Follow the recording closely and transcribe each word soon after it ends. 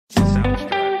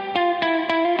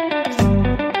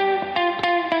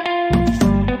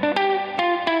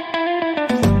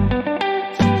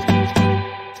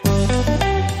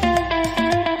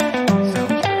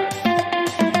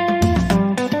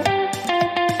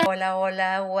Hola,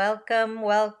 hola. Welcome,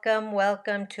 welcome,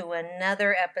 welcome to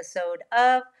another episode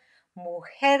of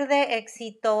Mujer de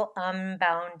Éxito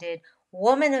Unbounded,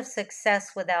 Woman of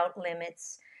Success Without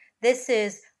Limits. This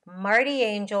is Marty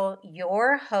Angel,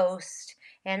 your host,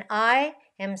 and I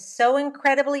am so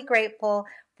incredibly grateful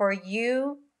for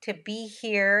you to be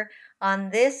here on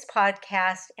this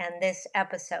podcast and this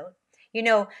episode. You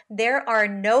know, there are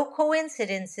no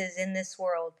coincidences in this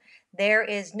world. There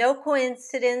is no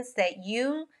coincidence that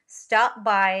you stop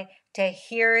by to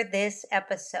hear this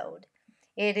episode.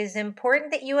 It is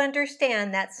important that you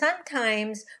understand that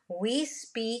sometimes we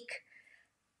speak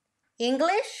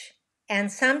English and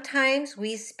sometimes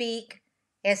we speak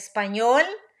Español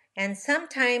and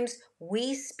sometimes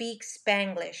we speak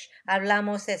Spanglish.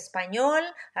 Hablamos español,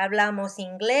 hablamos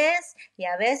inglés y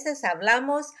a veces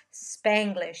hablamos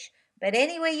Spanglish. But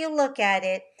anyway you look at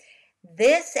it,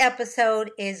 this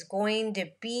episode is going to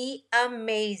be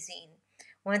amazing.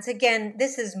 Once again,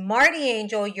 this is Marty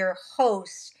Angel, your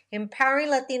host,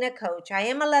 Empowering Latina Coach. I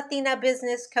am a Latina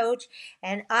business coach,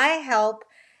 and I help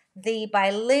the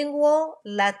bilingual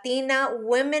Latina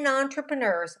women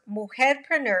entrepreneurs,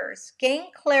 mujer-preneurs,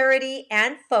 gain clarity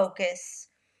and focus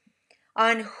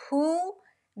on who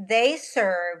they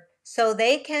serve so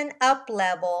they can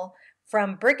up-level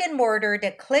from brick and mortar to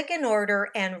click and order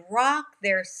and rock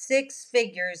their six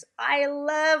figures. I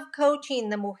love coaching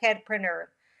the Mujer-Preneur.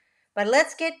 But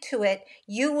let's get to it.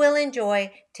 You will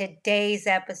enjoy today's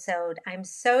episode. I'm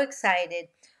so excited.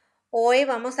 Hoy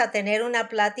vamos a tener una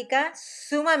plática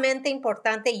sumamente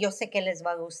importante y yo sé que les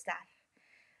va a gustar.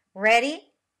 Ready?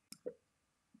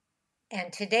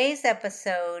 And today's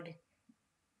episode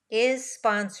is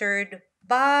sponsored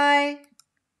by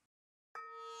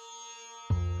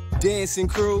Dancing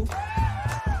crew,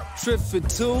 trip for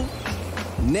two,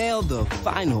 nailed the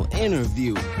final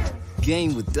interview.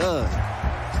 Game with Doug,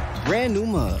 brand new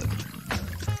mug.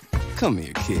 Come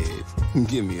here, kid,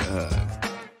 give me a hug.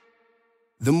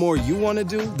 The more you want to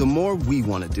do, the more we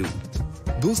want to do.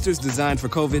 Boosters designed for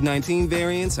COVID-19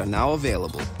 variants are now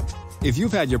available. If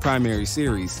you've had your primary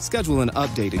series, schedule an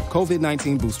updated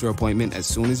COVID-19 booster appointment as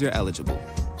soon as you're eligible.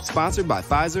 Sponsored by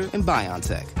Pfizer and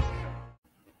BioNTech.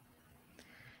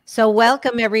 So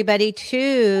welcome everybody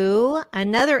to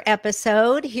another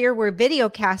episode. Here we're video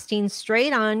casting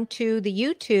straight on to the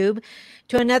YouTube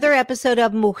to another episode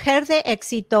of Mujer de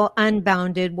Éxito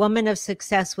Unbounded, Woman of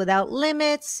Success Without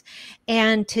Limits.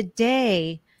 And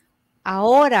today,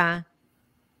 ahora,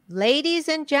 ladies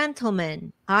and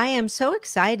gentlemen, I am so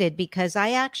excited because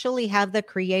I actually have the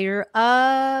creator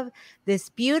of this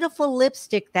beautiful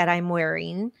lipstick that I'm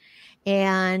wearing.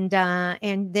 And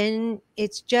then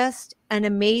it's just an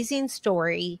amazing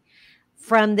story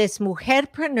from this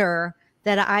mujer-preneur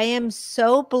that I am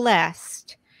so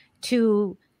blessed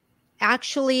to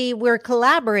actually, we're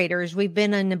collaborators. We've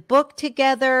been in a book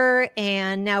together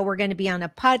and now we're going to be on a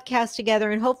podcast together.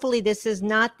 And hopefully this is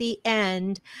not the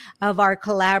end of our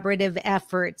collaborative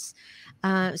efforts.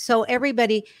 So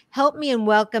everybody help me in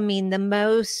welcoming the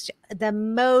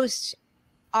most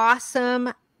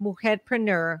awesome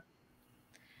mujer-preneur,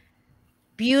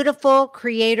 beautiful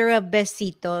creator of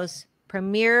Besitos,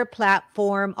 premier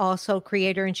platform, also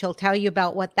creator, and she'll tell you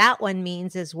about what that one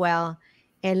means as well,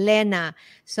 Elena.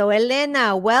 So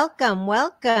Elena,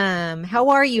 welcome. How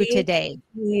are you today?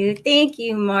 Thank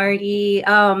you, Marty.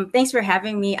 Thanks for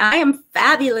having me. I am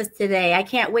fabulous today. I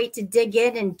can't wait to dig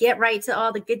in and get right to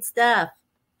all the good stuff.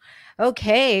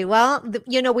 Okay. Well,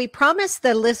 we promised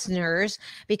the listeners,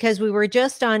 because we were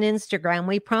just on Instagram,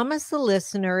 we promised the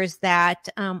listeners that,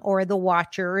 or the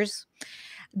watchers,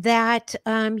 that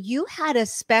you had a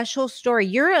special story.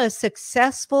 You're a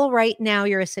successful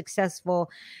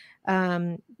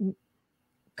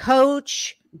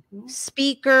coach,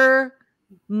 speaker,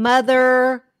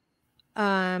 mother,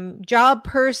 job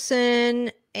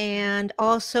person, and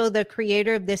also the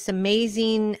creator of this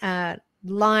amazing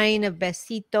line of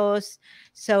Besitos.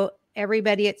 So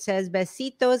everybody, it says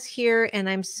Besitos here, and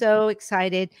I'm so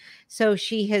excited. So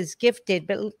she has gifted,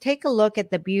 but take a look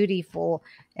at the beautiful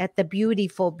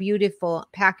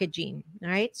packaging. All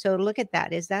right. So look at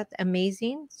that. Is that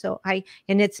amazing? So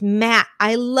and it's matte.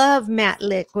 I love matte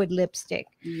liquid lipstick.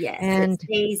 Yes. And it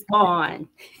stays on.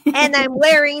 And I'm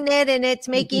wearing it and it's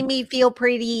making me feel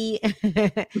pretty.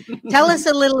 Tell us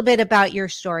a little bit about your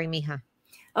story, mija.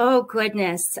 Oh,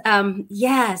 goodness.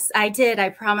 Yes, I did. I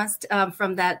promised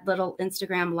from that little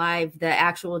Instagram live the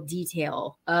actual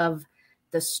detail of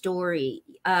the story.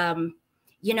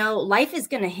 Life is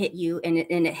going to hit you, and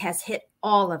it has hit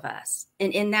all of us.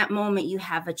 And in that moment, you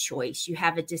have a choice. You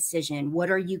have a decision. What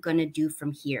are you going to do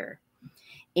from here?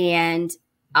 And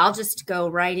I'll just go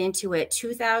right into it.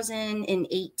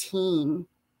 2018,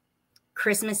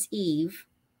 Christmas Eve,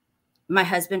 my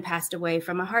husband passed away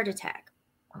from a heart attack.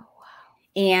 Oh, wow.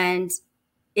 And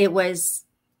it was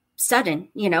sudden,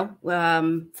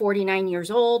 49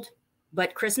 years old,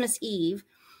 but Christmas Eve.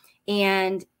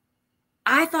 And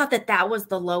I thought that that was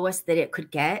the lowest that it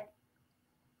could get.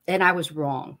 And I was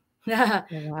wrong. Oh,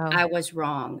 wow. I was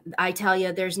wrong. I tell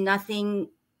you, there's nothing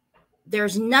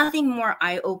more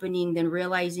eye-opening than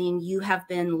realizing you have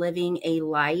been living a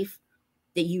life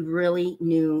that you really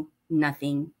knew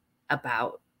nothing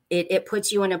about. It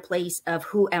puts you in a place of,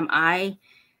 who am I?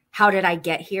 How did I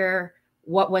get here?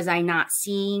 What was I not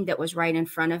seeing that was right in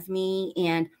front of me?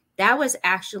 And that was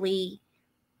actually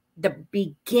the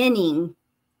beginning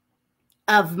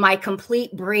of my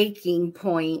complete breaking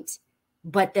point,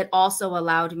 but that also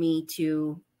allowed me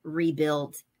to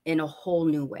rebuild in a whole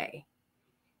new way.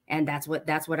 And that's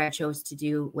what I chose to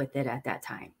do with it at that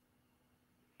time.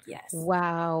 Yes.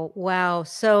 Wow. Wow.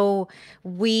 So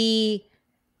we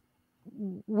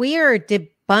are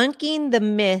debunking the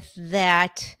myth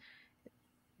that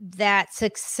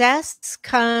success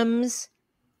comes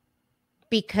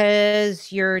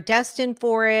because you're destined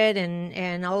for it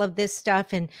and all of this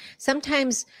stuff. And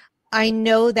sometimes I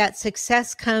know that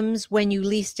success comes when you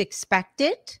least expect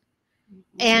it,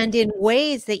 and in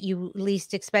ways that you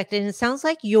least expected. And it sounds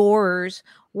like yours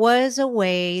was a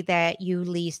way that you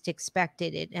least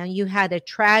expected it. And you had a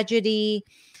tragedy.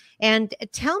 And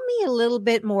tell me a little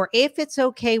bit more, if it's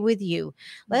okay with you.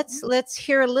 Let's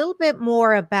hear a little bit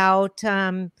more about,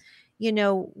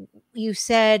 you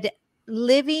said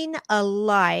living a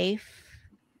life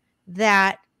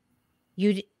that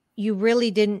you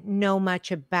really didn't know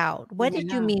much about. What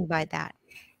did you mean by that?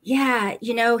 Yeah,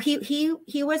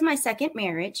 he was my second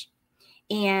marriage,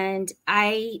 and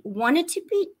I wanted to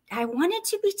be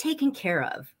taken care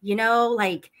of.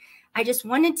 Like, I just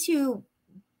wanted to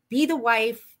be the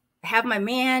wife, have my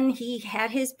man. He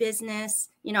had his business.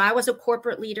 I was a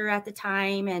corporate leader at the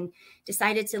time and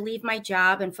decided to leave my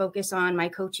job and focus on my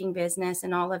coaching business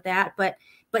and all of that. But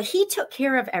he took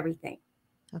care of everything.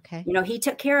 Okay. He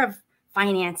took care of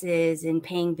finances and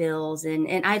paying bills.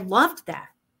 And I loved that.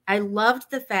 I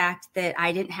loved the fact that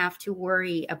I didn't have to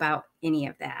worry about any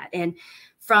of that. And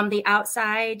from the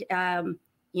outside,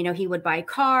 he would buy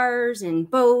cars and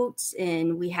boats,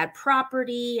 and we had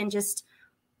property, and just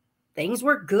things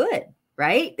were good,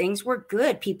 right? Things were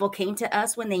good. People came to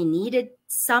us when they needed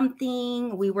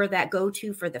something. We were that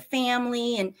go-to for the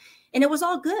family, and it was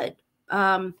all good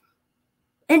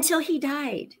until he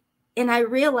died. And I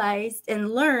realized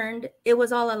and learned it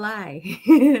was all a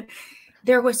lie.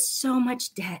 There was so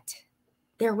much debt.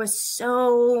 There was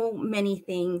so many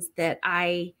things that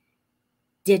I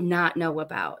did not know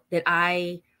about, that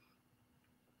I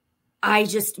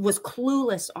just was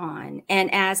clueless on.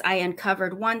 And as I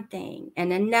uncovered one thing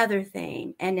and another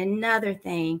thing and another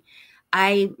thing,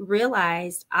 I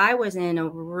realized I was in a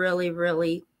really,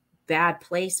 really bad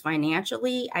place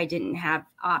financially. I didn't have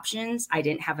options. I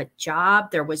didn't have a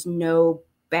job. There was no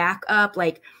backup.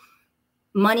 Like,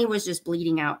 money was just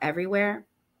bleeding out everywhere.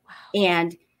 Wow.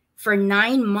 And for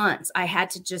 9 months, I had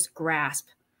to just grasp,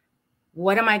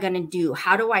 what am I going to do?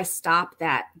 How do I stop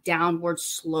that downward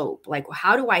slope? Like,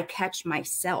 how do I catch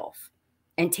myself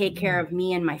and take care of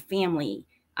me and my family?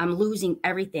 I'm losing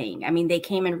everything. I mean, they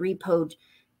came and repoed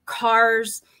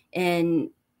cars, and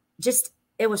just,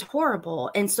 it was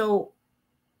horrible. And so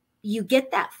you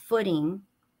get that footing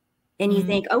and you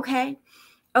think, okay,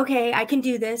 I can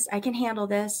do this. I can handle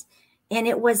this. And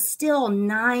it was still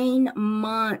 9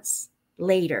 months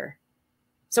later.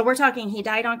 So we're talking, he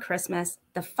died on Christmas.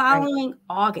 The following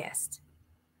August,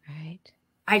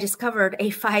 I discovered a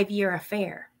 5-year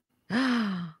affair.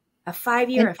 A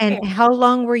 5-year affair. And how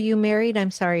long were you married?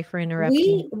 I'm sorry for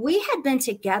interrupting. We had been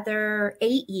together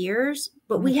 8 years,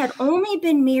 but we had only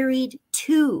been married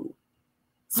 2.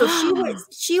 So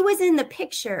she was in the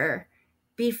picture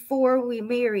before we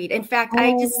married. In fact,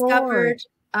 I discovered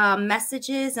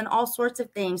messages and all sorts of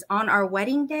things on our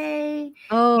wedding day.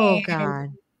 Oh,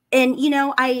 God. And,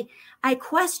 I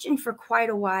questioned for quite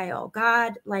a while,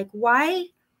 God, like, why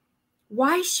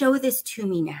show this to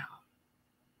me now?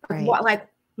 Right. Like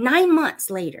 9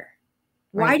 months later,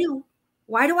 why do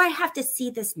I have to see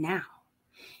this now?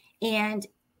 And,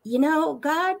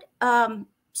 God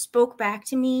spoke back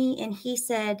to me, and he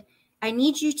said, I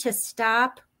need you to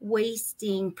stop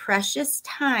wasting precious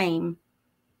time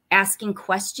asking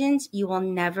questions you will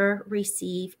never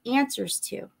receive answers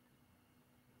to.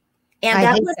 And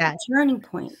that was a turning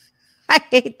point. I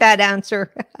hate that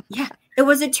answer. Yeah, it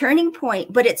was a turning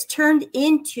point, but it's turned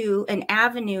into an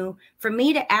avenue for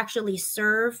me to actually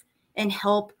serve and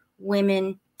help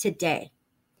women today.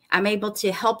 I'm able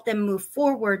to help them move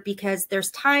forward because there's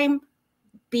time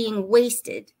being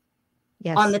wasted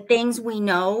on the things we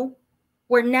know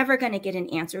we're never going to get an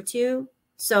answer to.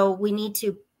 So we need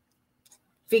to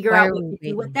figure out what to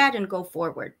do with that and go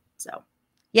forward. So,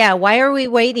 yeah, why are we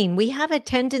waiting? We have a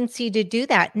tendency to do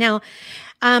that. Now,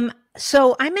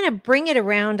 so I'm going to bring it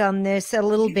around on this a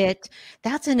little bit.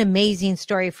 That's an amazing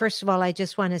story. First of all, I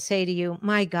just want to say to you,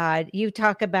 my God, you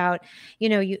talk about,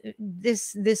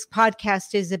 this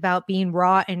podcast is about being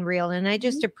raw and real. And I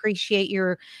just appreciate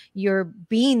your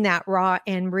being that raw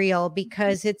and real,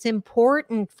 because it's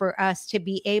important for us to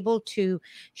be able to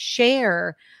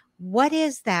share what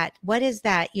is that,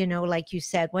 like you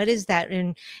said, what is that?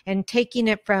 And taking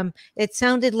it from, it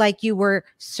sounded like you were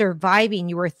surviving,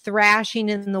 you were thrashing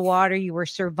in the water, you were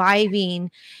surviving,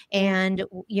 and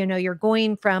you're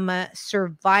going from a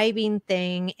surviving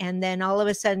thing, and then all of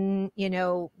a sudden,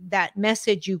 that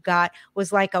message you got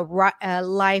was like a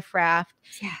life raft.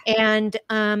 And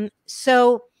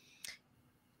so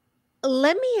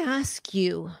let me ask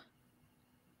you,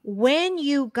 when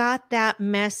you got that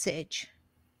message,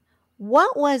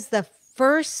 what was the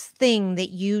first thing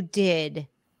that you did?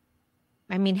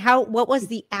 I mean, what was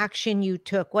the action you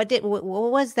took? What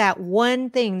was that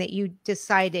one thing that you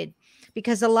decided?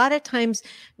 Because a lot of times,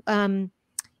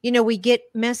 we get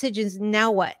messages,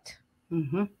 now what?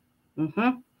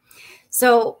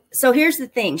 So here's the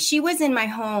thing. She was in my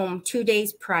home 2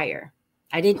 days prior.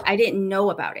 I didn't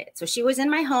know about it. So she was in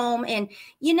my home, and,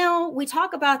 we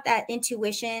talk about that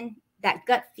intuition, that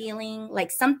gut feeling, like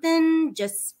something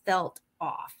just felt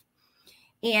off.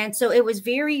 And so it was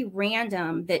very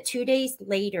random that 2 days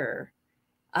later,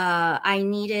 I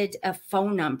needed a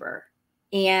phone number,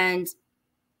 and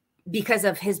because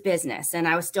of his business, and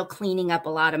I was still cleaning up a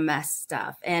lot of mess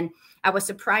stuff. And I was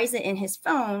surprised that in his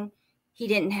phone, he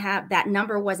didn't have, that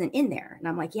number wasn't in there. And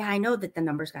I'm like, yeah, I know that the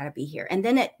number's got to be here. And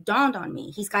then it dawned on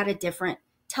me, he's got a different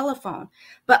telephone.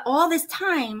 But all this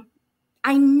time,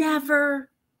 I never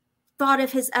thought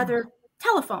of his other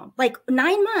telephone. Like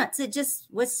 9 months, it just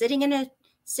was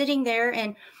sitting there,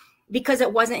 and because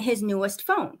it wasn't his newest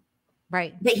phone,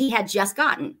 right, that he had just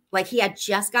gotten, like he had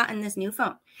just gotten this new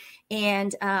phone.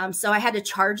 And so I had to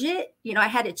charge it,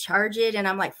 and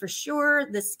I'm like, for sure,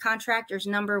 this contractor's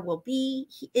number will be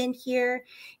in here.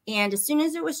 And as soon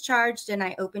as it was charged and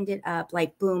I opened it up,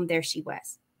 like, boom, there she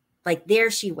was. Like,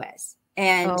 there she was.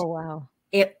 And oh, wow.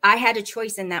 I had a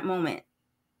choice in that moment.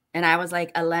 And I was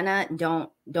like, Elena,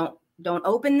 don't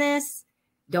open this.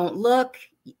 Don't look.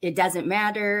 It doesn't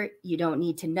matter. You don't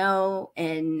need to know.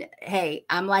 And hey,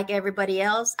 I'm like everybody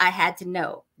else. I had to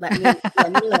know. Let me look.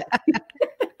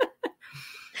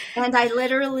 And I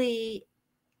literally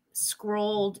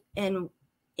scrolled and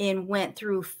went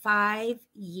through 5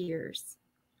 years.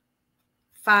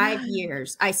 5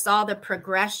 years. I saw the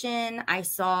progression. I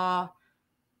saw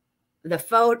the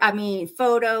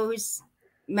photos,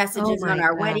 messages on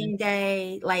our wedding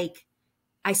day. Like,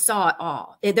 I saw it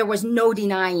all. There was no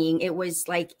denying. It was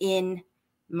like in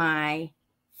my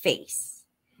face.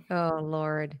 Oh,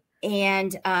 Lord.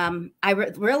 And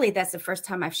really, that's the first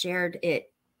time I've shared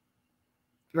it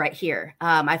right here.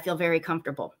 I feel very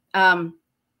comfortable.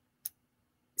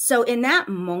 So in that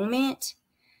moment,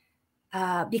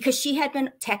 because she had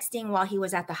been texting while he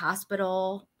was at the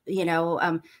hospital,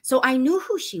 so I knew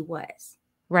who she was.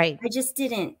 Right. I just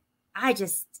didn't.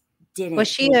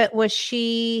 Was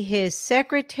she his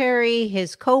secretary,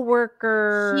 his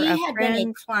coworker? She had been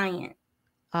a client.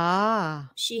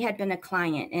 Ah. She had been a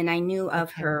client, and I knew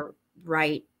of her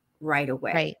right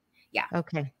away. Right. Yeah.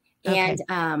 Okay. And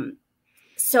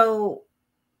so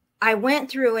I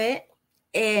went through it,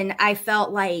 and I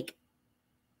felt like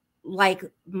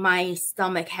my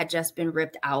stomach had just been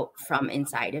ripped out from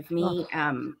inside of me.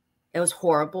 It was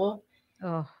horrible.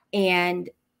 Oh. And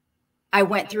I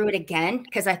went through it again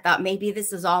because I thought maybe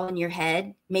this is all in your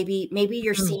head. Maybe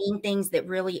you're seeing things that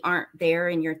really aren't there,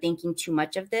 and you're thinking too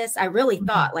much of this. I really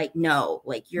thought, like, no,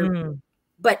 like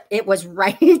but it was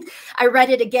right. I read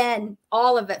it again,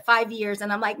 all of it, 5 years.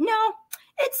 And I'm like, no,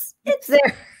 it's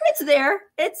there. It's there.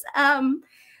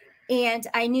 And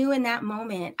I knew in that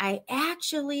moment, I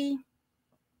actually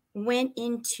went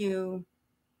into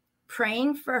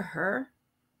praying for her.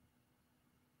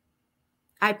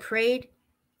 I prayed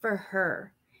for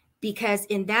her because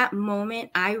in that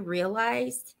moment, I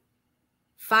realized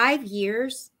 5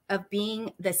 years of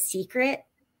being the secret,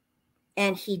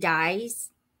 and he dies.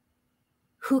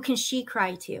 Who can she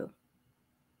cry to?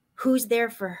 Who's there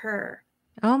for her?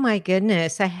 Oh my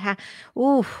goodness.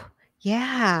 Ooh,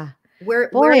 yeah.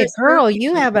 Girl,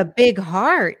 you have a big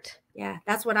heart. Yeah,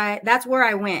 that's where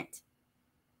I went.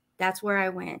 That's where I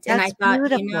went. And I That's thought, you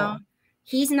know, beautiful.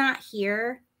 he's not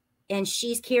here and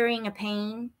she's carrying a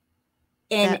pain.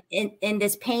 That And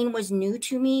this pain was new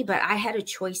to me, but I had a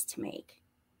choice to make.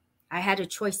 I had a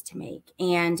choice to make.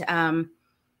 And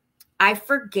I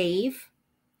forgave.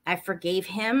 I forgave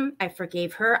him. I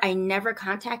forgave her. I never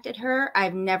contacted her.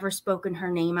 I've never spoken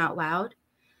her name out loud.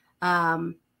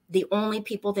 The only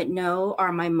people that know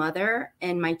are my mother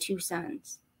and my 2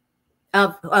 sons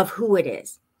of who it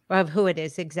is. of who it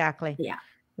is exactly. Yeah.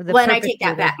 The Well, and I take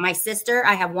that perpetrator. back. My sister,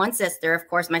 I have one sister. Of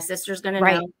course, my sister's going to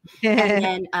Right. know.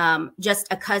 And then just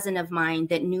a cousin of mine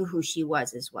that knew who she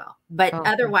was as well. But Okay.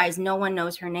 otherwise, no one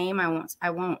knows her name.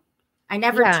 I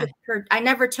never Yeah.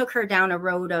 took her down a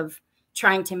road of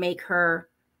trying to make her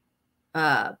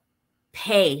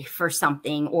pay for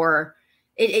something, or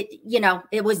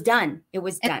it was done. It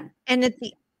was done. And at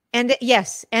the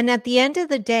yes, and at the end of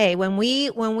the day, when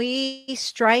we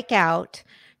strike out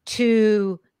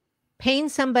to pain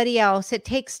somebody else, it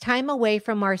takes time away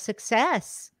from our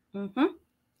success. Mm-hmm.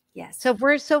 Yes. So if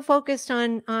we're so focused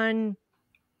on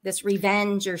this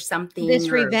revenge or something, this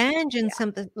revenge and yeah.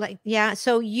 something like, yeah.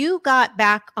 So you got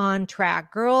back on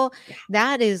track, girl. Yeah.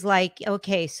 That is like,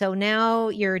 okay, so now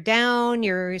you're down,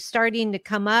 you're starting to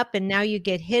come up, and now you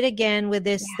get hit again with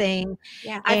this thing.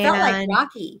 Yeah, I felt like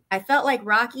Rocky. I felt like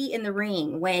Rocky in the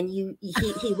ring when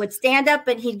he would stand up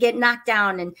and he'd get knocked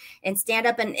down and stand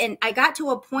up. And I got to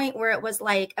a point where it was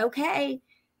like, okay,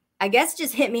 I guess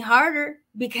just hit me harder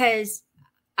because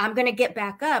I'm going to get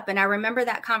back up. And I remember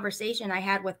that conversation I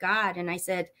had with God. And I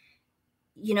said,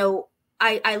 you know,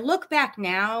 I look back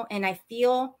now and I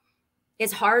feel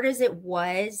as hard as it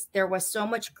was, there was so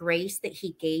much grace that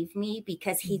he gave me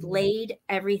because he laid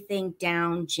everything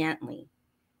down gently.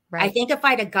 Right. I think if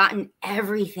I'd have gotten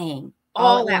everything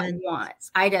all at once,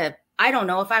 I don't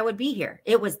know if I would be here.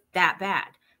 It was that bad,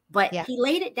 but he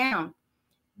laid it down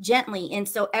gently. And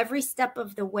so every step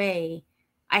of the way,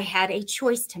 I had a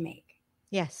choice to make.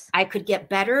 Yes. I could get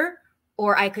better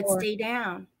or I could stay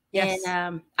down. Yes.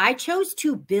 And I chose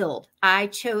to build. I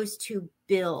chose to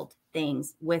build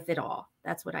things with it all.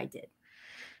 That's what I did.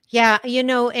 Yeah, you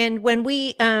know, and when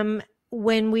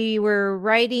we were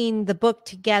writing the book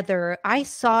together, I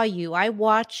saw you, I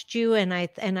watched you, and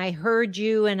I heard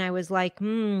you, and I was like,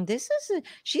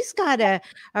 she's got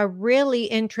a really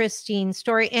interesting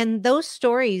story. And those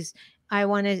stories, I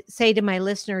want to say to my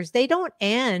listeners, they don't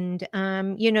end.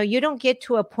 You know, you don't get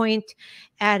to a point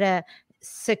at a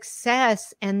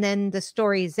success and then the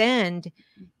stories end.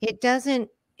 It doesn't,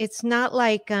 it's not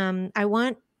like, I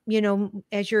want, you know,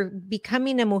 as you're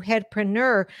becoming a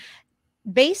Mujer-Preneur,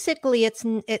 basically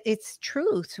it's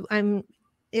truth.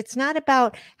 It's not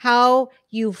about how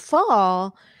you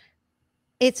fall.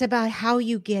 It's about how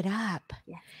you get up.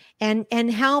 Yeah.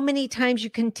 And how many times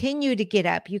you continue to get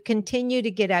up, you continue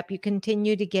to get up, you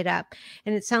continue to get up.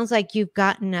 And it sounds like you've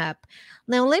gotten up.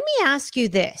 Now, let me ask you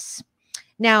this.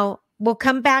 Now, we'll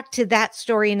come back to that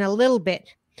story in a little bit,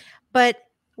 but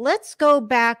let's go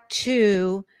back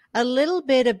to a little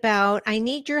bit about, I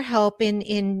need your help in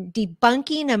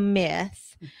debunking a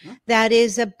myth that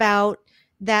is about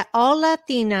that all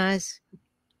Latinas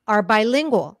are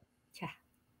bilingual.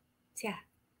 Yeah.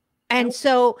 And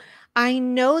so I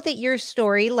know that your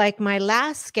story, like my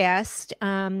last guest,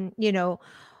 you know,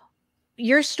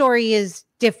 your story is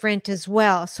different as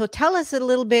well. So tell us a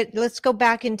little bit, let's go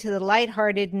back into the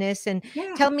lightheartedness and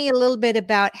tell me a little bit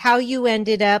about how you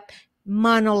ended up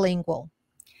monolingual.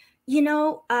 You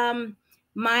know,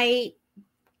 my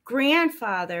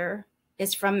grandfather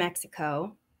is from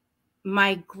Mexico.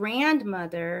 My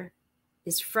grandmother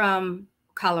is from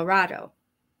Colorado.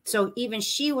 So even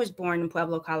she was born in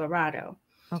Pueblo, Colorado.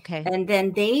 Okay. And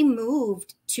then they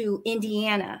moved to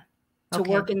Indiana to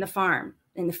work in the farm,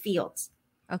 in the fields.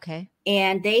 Okay.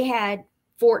 And they had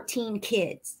 14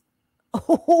 kids.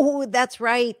 Oh, that's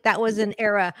right. That was an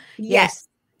era. Yes.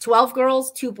 12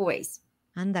 girls, 2 boys.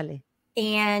 Ándale.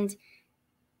 And,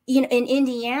 you know, in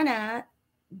Indiana,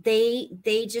 they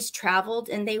just traveled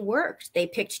and they worked. They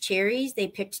picked cherries, they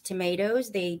picked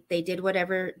tomatoes, they did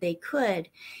whatever they could.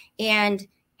 And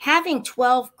having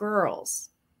 12 girls,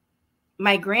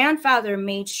 my grandfather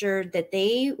made sure that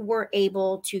they were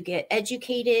able to get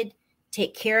educated,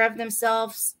 take care of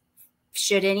themselves,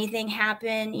 should anything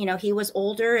happen. You know, he was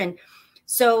older. And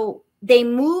so they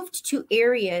moved to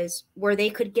areas where they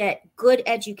could get good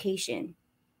education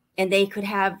and they could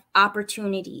have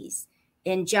opportunities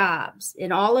and jobs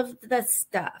and all of the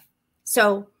stuff.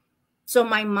 So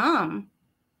my mom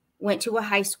went to a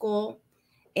high school,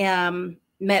 went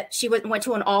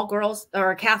to an all girls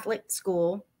or a Catholic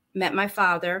school, met my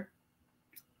father.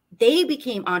 They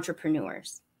became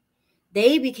entrepreneurs.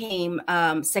 they became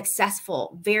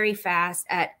successful very fast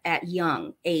at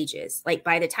young ages. Like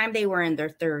by the time they were in their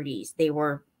 30s, they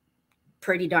were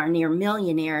pretty darn near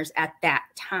millionaires at that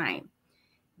time.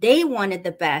 They wanted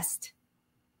the best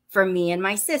for me and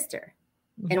my sister.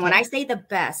 Okay. And when I say the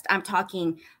best, I'm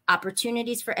talking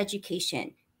opportunities for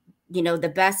education, you know, the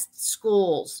best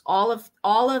schools, all of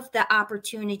the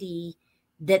opportunity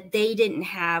that they didn't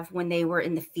have when they were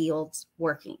in the fields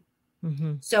working.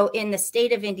 Mm-hmm. So in the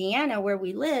state of Indiana where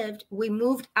we lived, we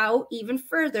moved out even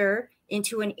further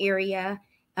into an area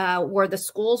where the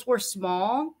schools were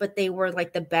small, but they were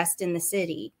like the best in the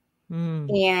city.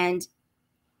 And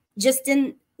just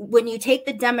when you take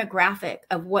the demographic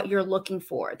of what you're looking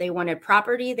for, they wanted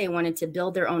property, they wanted to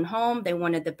build their own home, they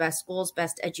wanted the best schools,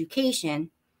 best education.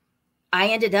 I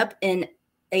ended up in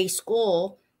a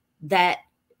school that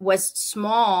was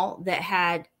small, that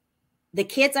had the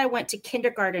kids I went to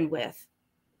kindergarten with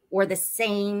were the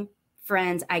same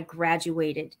friends I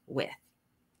graduated with.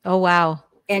 Oh, wow.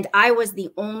 And I was the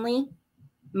only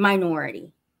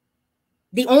minority,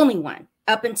 the only one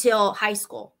up until high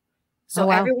school.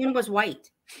 So everyone was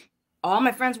white. All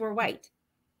my friends were white.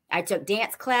 I took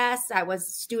dance class. I was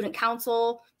student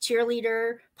council,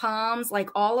 cheerleader, POMs, like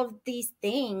all of these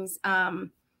things.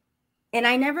 And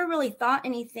I never really thought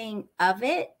anything of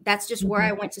it. That's just where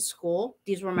I went to school.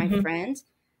 These were my friends.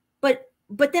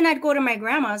 But then I'd go to my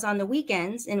grandma's on the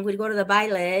weekends and we'd go to the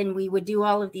baile and we would do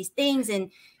all of these things.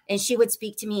 And she would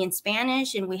speak to me in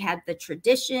Spanish and we had the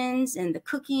traditions and the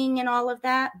cooking and all of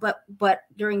that. But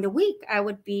during the week, I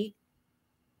would be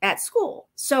at school.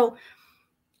 So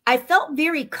I felt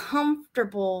very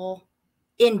comfortable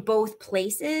in both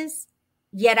places,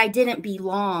 yet I didn't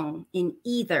belong in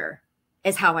either,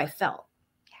 is how I felt.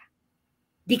 Yeah.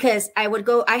 Because I would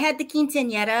go, I had the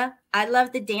quinceañera. I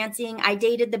loved the dancing. I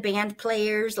dated the band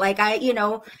players. Like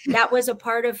that was a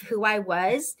part of who I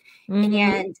was.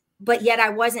 But yet I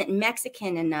wasn't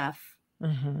Mexican enough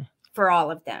for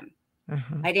all of them.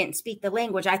 I didn't speak the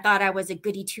language. I thought I was a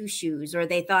goody two shoes, or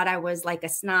they thought I was like a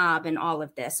snob and all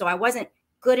of this. So I wasn't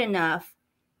good enough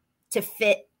to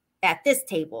fit at this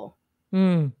table.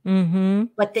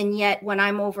 But then yet when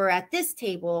I'm over at this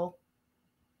table,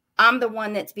 I'm the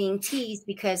one that's being teased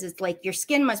because it's like your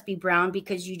skin must be brown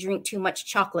because you drink too much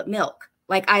chocolate milk.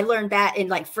 Like I learned that in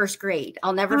like first grade.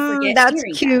 I'll never forget. That's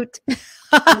cute.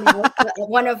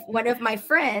 One of my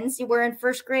friends, we were in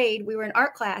first grade, we were in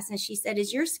art class, and she said,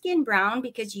 "Is your skin brown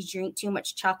because you drink too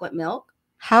much chocolate milk?"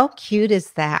 How cute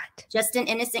is that? Just an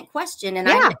innocent question. And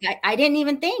I didn't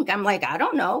even think. I'm like, I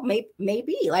don't know,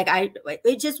 maybe. Like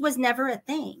it just was never a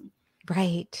thing.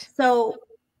 Right. So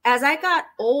as I got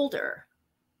older,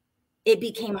 it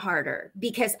became harder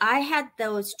because I had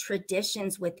those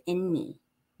traditions within me.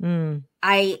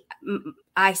 I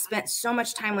spent so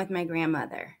much time with my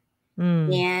grandmother.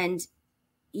 And,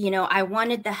 I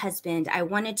wanted the husband. I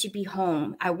wanted to be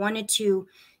home. I wanted to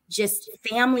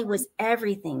family was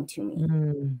everything to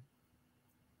me.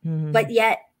 But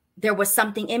yet there was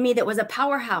something in me that was a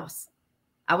powerhouse.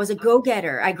 I was a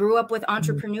go-getter. I grew up with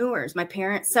entrepreneurs, my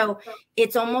parents. So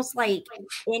it's almost like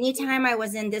anytime I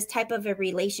was in this type of a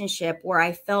relationship where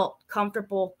I felt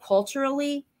comfortable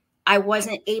culturally, I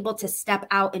wasn't able to step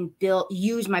out and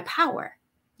use my power.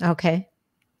 Okay.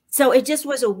 So it just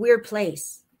was a weird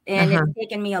place. And it's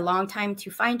taken me a long time to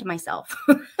find myself.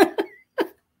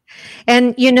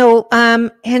 And,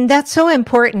 and that's so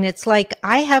important. It's like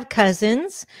I have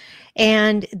cousins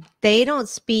and they don't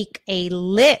speak a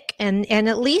lick. And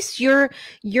at least you're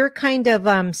kind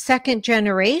of second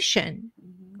generation,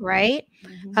 right?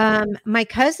 My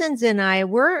cousins and I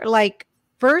were like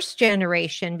first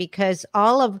generation because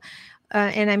all of,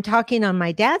 and I'm talking on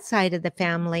my dad's side of the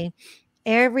family,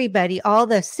 everybody, all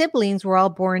the siblings were all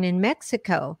born in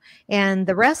Mexico. And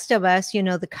the rest of us,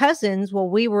 the cousins, well,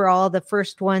 we were all the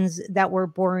first ones that were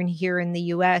born here in the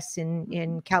US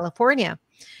in California.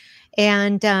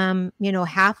 And,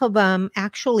 half of them,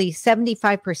 actually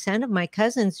 75% of my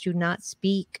cousins do not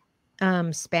speak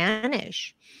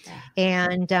Spanish.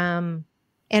 And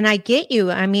I get you.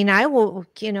 I mean, I will,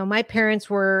 my parents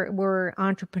were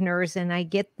entrepreneurs and I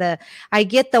get the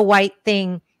white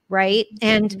thing, right?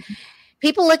 And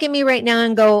people look at me right now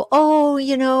and go, "Oh,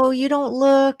 you don't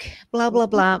look blah, blah,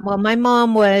 blah." Well, my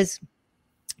mom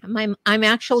I'm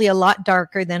actually a lot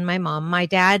darker than my mom. My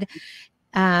dad,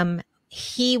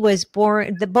 he was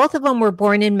born, both of them were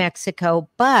born in Mexico,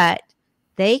 but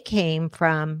they came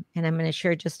from, and I'm going to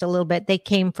share just a little bit. They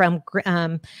came from,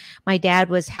 my dad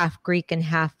was half Greek and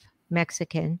half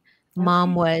Mexican.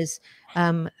 Mom was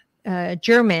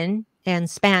German and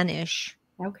Spanish.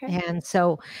 Okay. And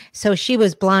so she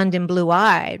was blonde and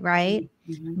blue-eyed, right?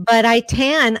 but I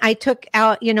took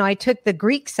out, I took the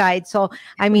Greek side. So,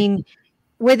 I mean,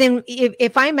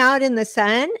 if I'm out in the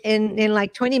sun in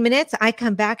like 20 minutes, I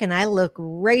come back and I look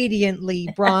radiantly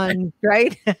bronzed,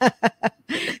 right?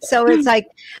 So it's like,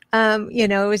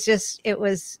 it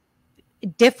was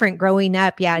different growing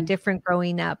up. Yeah, different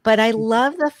growing up. But I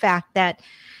love the fact that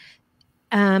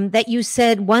that you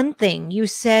said one thing. You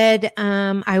said,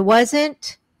 I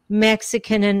wasn't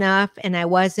Mexican enough and I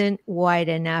wasn't white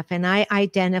enough. And I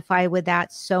identify with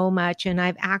that so much. And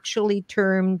I've actually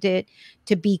termed it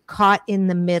to be caught in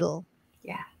the middle.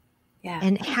 Yeah. Yeah.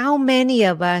 And how many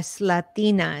of us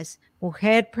Latinas,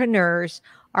 mujer-preneurs,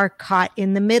 are caught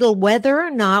in the middle, whether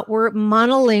or not we're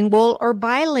monolingual or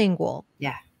bilingual?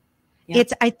 Yeah. Yeah.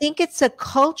 I think it's a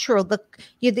cultural,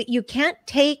 you can't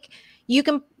take, you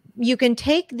can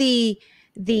take the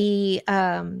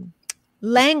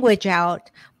language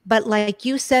out, but like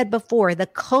you said before, the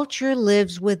culture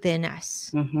lives within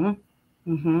us. And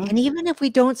even if we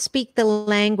don't speak the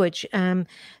language,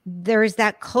 there's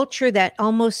that culture that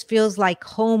almost feels like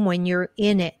home when you're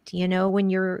in it, when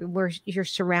you're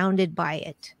surrounded by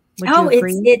it. Would you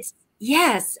agree? It's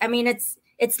yes. I mean,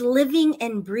 it's living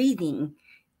and breathing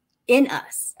in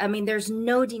us. I mean, there's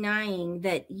no denying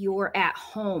that you're at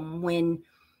home when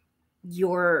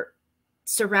you're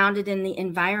surrounded in the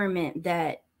environment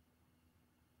that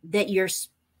your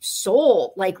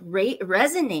soul like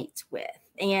resonates with.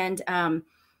 And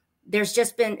there's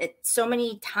just been so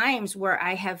many times where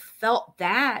I have felt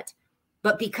that,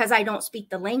 but because I don't speak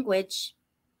the language,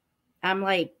 I'm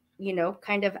like,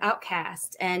 kind of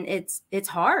outcast, and it's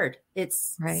hard.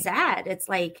 It's sad. It's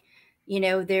like,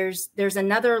 there's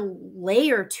another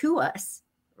layer to us.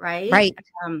 Right. Right.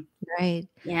 Right.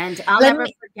 And I'll never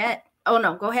forget. Oh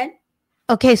no, go ahead.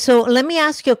 Okay. So let me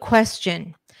ask you a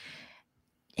question.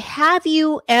 Have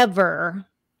you ever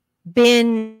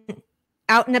been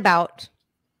out and about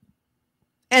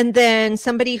and then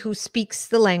somebody who speaks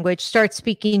the language starts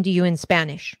speaking to you in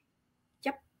Spanish?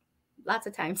 Yep. Lots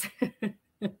of times.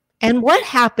 And what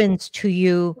happens to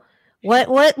you?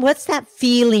 What's that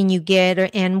feeling you get,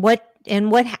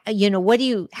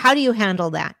 how do you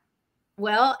handle that?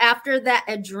 Well, after that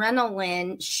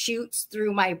adrenaline shoots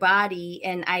through my body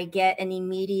and I get an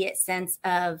immediate sense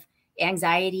of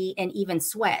anxiety and even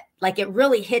sweat, like it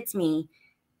really hits me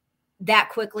that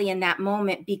quickly in that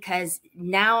moment, because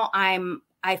now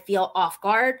I feel off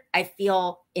guard. I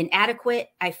feel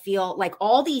inadequate. I feel like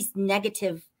all these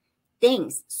negative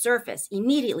things surface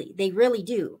immediately. They really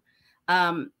do.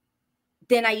 Then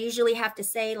I usually have to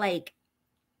say, like,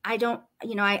 I don't,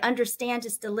 I understand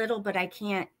just a little, but I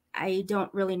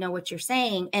don't really know what you're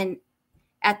saying. And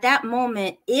at that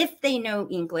moment, if they know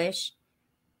English,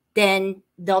 then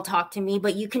they'll talk to me,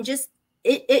 but you can just,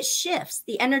 it shifts,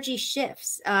 the energy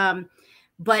shifts.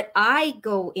 But I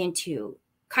go into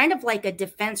kind of like a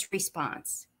defense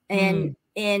response. And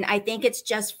I think it's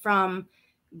just from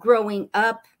growing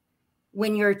up,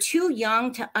 when you're too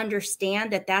young to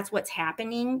understand that that's what's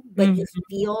happening, but you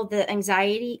feel the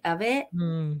anxiety of it,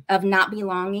 of not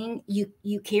belonging,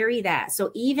 you carry that.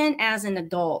 So even as an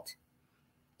adult,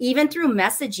 even through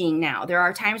messaging now, there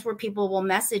are times where people will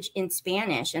message in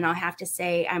Spanish and I'll have to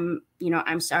say, I'm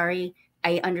sorry,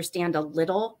 I understand a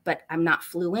little, but I'm not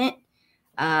fluent.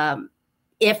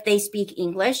 If they speak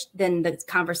English, then the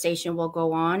conversation will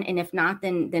go on. And if not,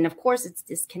 then of course it's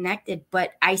disconnected,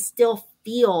 but I still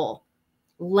feel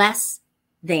less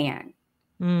than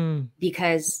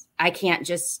because I can't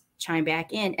just chime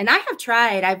back in. And I have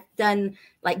tried, I've done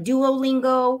like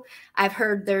Duolingo. I've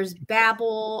heard there's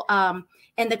Babbel.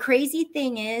 And the crazy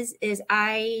thing is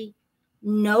I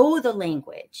know the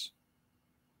language.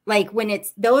 Like when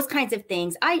it's those kinds of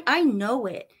things, I know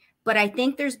it, but I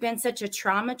think there's been such a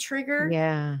trauma trigger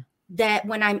that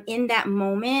when I'm in that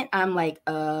moment, I'm like,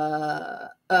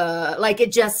 like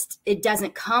it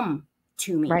doesn't come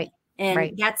to me. Right.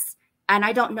 And and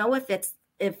I don't know if it's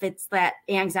that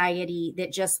anxiety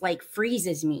that just like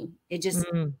freezes me. It just,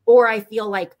 or I feel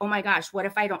like, oh my gosh, what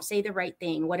if I don't say the right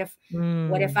thing? What if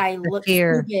I look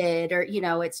stupid, or,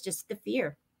 it's just the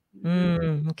fear.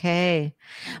 Okay.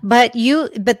 But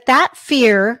that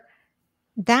fear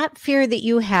that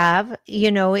you have,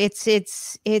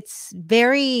 it's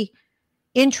very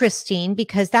interesting,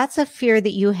 because that's a fear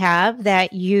that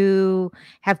you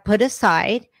have put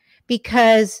aside,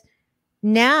 because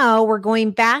now we're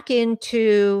going back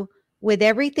into, with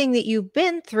everything that you've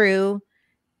been through,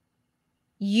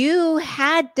 you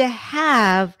had to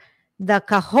have the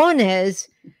cojones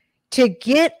to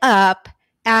get up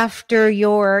after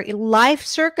your life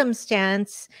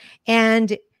circumstance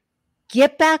and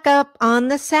get back up on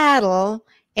the saddle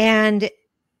and,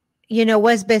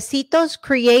 was Besitos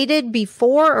created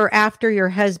before or after your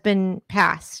husband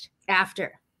passed?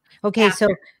 After. Okay, After.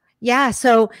 so yeah,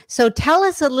 so tell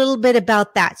us a little bit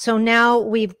about that. So now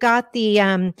we've got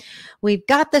the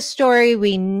story.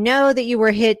 We know that you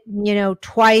were hit,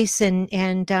 twice, and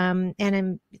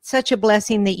it's such a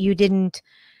blessing that you didn't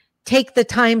take the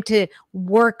time to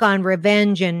work on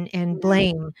revenge and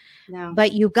blame. No.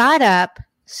 But you got up.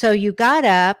 So you got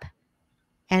up,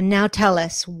 and now tell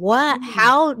us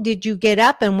how did you get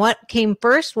up, and what came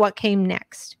first? What came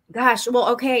next? Gosh, well,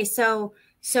 okay, so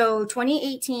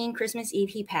 2018 Christmas Eve,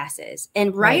 he passes,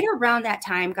 and right around that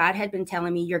time, God had been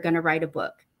telling me, "You're going to write a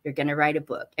book. You're going to write a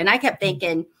book," and I kept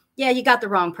thinking, "Yeah, you got the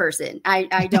wrong person.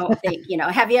 I don't think,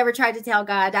 have you ever tried to tell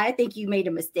God, I think you made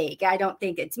a mistake. I don't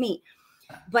think it's me."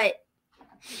 But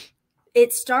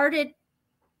it started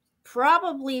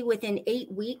probably within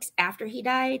 8 weeks after he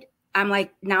died. I'm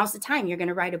like, now's the time. You're going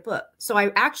to write a book. So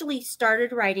I actually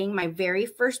started writing my very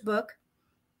first book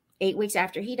 8 weeks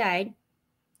after he died.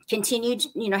 Continued,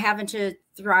 having to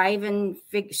thrive and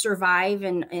survive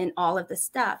and all of the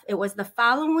stuff. It was the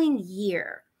following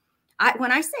year.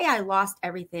 When I say I lost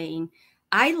everything,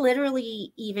 I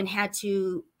literally even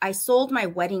I sold my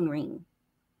wedding ring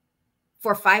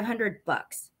for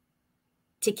 $500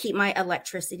 to keep my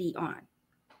electricity on.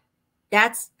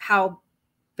 That's how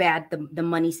bad the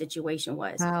money situation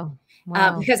was.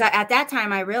 Wow. Because at that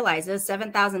time I realized it was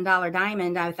 $7,000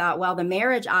 diamond. I thought, well, the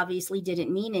marriage obviously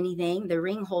didn't mean anything. The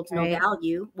ring holds no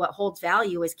value. What holds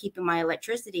value is keeping my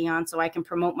electricity on so I can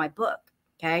promote my book.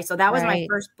 Okay. So that was my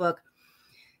first book.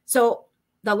 So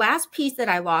the last piece that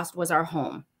I lost was our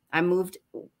home. I moved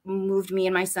me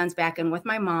and my sons back in with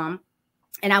my mom,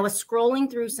 and I was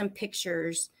scrolling through some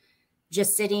pictures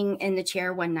just sitting in the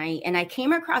chair one night, and I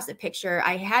came across a picture.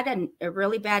 I had a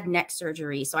really bad neck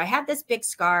surgery. So I had this big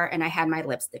scar, and I had my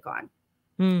lipstick on.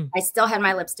 I still had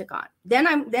my lipstick on. Then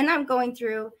I'm going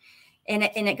through, and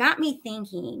it got me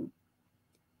thinking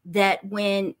that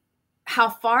how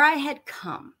far I had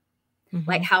come,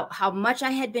 like how much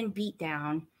I had been beat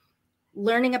down,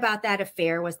 learning about that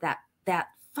affair was that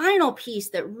final piece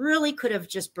that really could have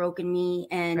just broken me,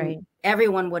 and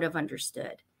everyone would have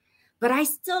understood. But I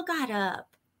still got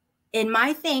up, and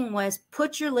my thing was,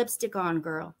 put your lipstick on,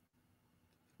 girl.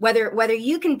 Whether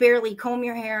you can barely comb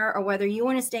your hair, or whether you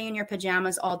want to stay in your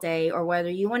pajamas all day, or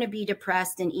whether you want to be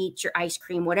depressed and eat your ice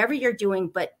cream, whatever you're doing,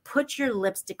 but put your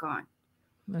lipstick on.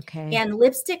 Okay. And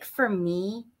lipstick for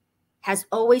me has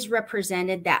always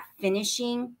represented that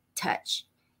finishing touch.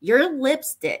 Your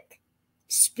lipstick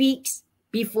speaks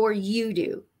before you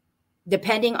do,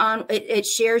 depending on it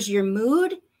shares your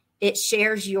mood. It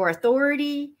shares your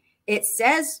authority. It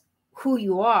says who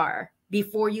you are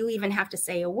before you even have to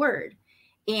say a word.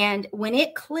 And when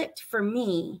it clicked for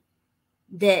me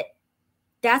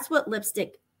that's what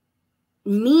lipstick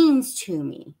means to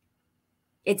me.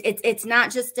 It's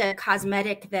not just a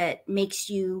cosmetic that makes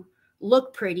you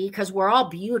look pretty, because we're all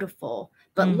beautiful,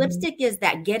 but lipstick is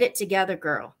that get it together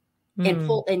girl, and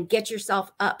pull and get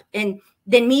yourself up. And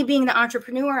then me being the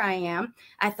entrepreneur I am,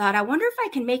 I thought, I wonder if I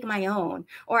can make my own,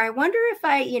 or I wonder if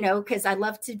I, because I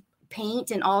love to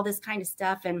paint and all this kind of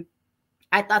stuff. And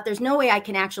I thought, there's no way I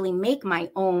can actually make my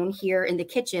own here in the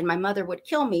kitchen. My mother would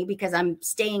kill me because I'm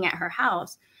staying at her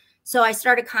house. So I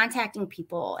started contacting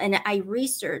people, and I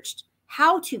researched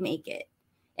how to make it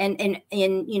and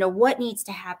what needs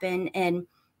to happen. And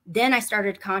then I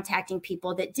started contacting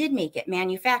people that did make it,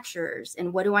 manufacturers,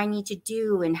 and what do I need to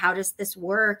do, and how does this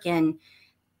work? And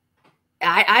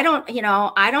I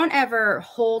don't ever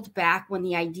hold back when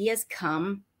the ideas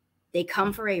come. They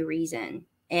come for a reason,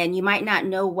 and you might not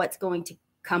know what's going to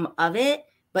come of it,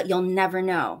 but you'll never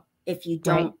know if you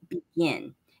don't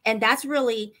begin. And that's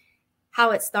really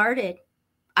how it started.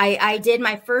 I did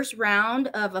my first round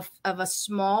of a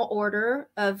small order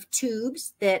of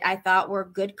tubes that I thought were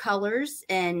good colors,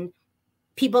 and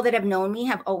people that have known me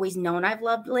have always known I've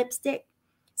loved lipstick.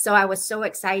 So I was so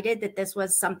excited that this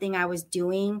was something I was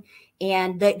doing,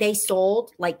 and they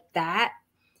sold like that.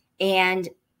 And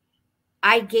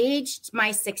I gauged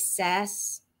my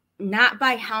success not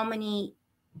by how many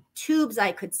tubes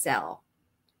I could sell,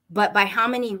 but by how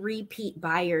many repeat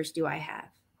buyers do I have.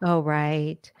 Oh,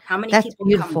 right. How many That's people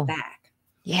beautiful. come back?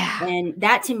 Yeah. And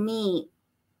that to me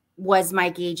was my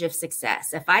gauge of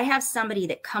success. If I have somebody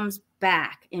that comes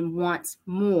back and wants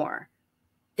more,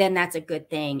 then that's a good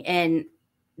thing. And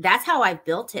that's how I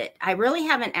built it. I really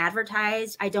haven't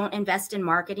advertised. I don't invest in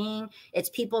marketing. It's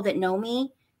people that know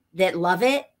me, that love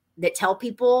it, that tell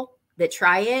people, that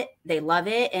try it, they love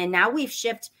it. And now we've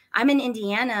shipped. I'm in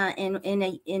Indiana,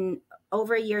 in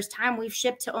over a year's time, we've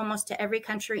shipped to almost to every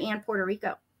country and Puerto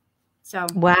Rico. So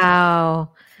wow.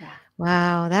 Yeah.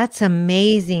 Wow, that's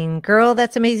amazing, girl.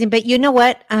 That's amazing. But you know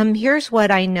what? Here's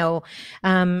what I know.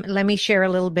 Let me share a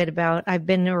little bit about. I've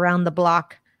been around the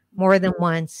block more than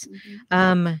once.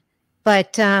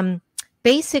 But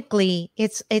basically,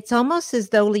 it's almost as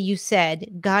though you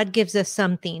said God gives us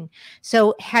something.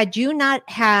 So had you not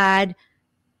had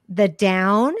the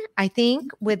down, I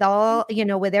think, with all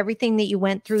with everything that you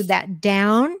went through, that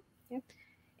down,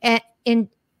 and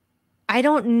I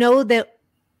don't know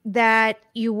that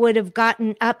you would have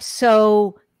gotten up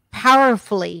so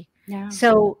powerfully. Yeah.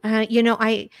 So,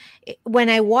 when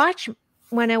I watch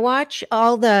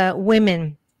all the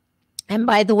women, and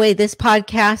by the way, this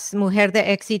podcast, Mujer de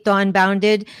Éxito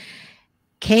Unbounded,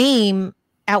 came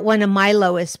at one of my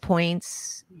lowest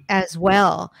points as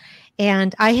well.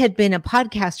 And I had been a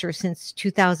podcaster since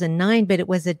 2009, but it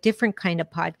was a different kind of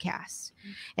podcast.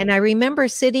 And I remember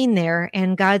sitting there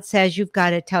and God says, you've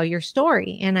got to tell your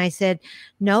story. And I said,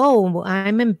 no,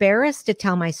 I'm embarrassed to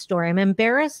tell my story. I'm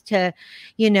embarrassed to,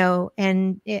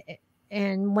 and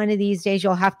one of these days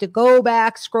you'll have to go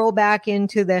back, scroll back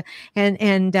into the,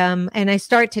 and I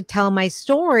start to tell my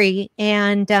story.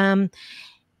 And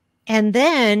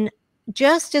then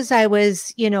just as I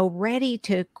was, ready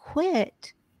to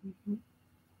quit,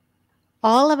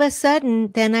 all of a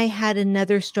sudden, then I had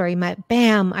another story.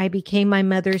 I became my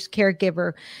mother's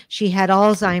caregiver. She had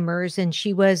Alzheimer's, and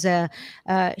she was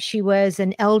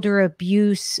an elder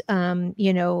abuse,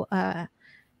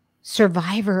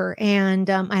 survivor, and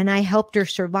I helped her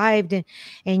survive.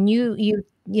 And in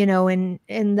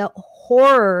the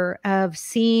horror of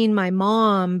seeing my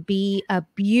mom be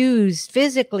abused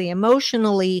physically,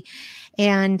 emotionally,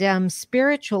 and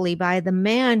spiritually by the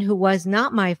man who was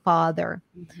not my father.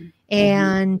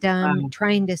 And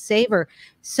trying to save her.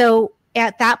 So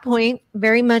at that point,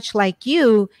 very much like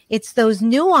you, it's those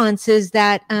nuances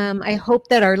that I hope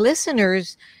that our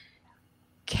listeners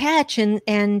catch, and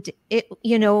it,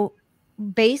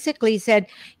 basically said,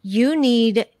 you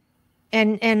need,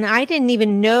 and I didn't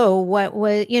even know what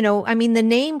was, the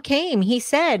name came. He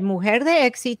said, Mujer de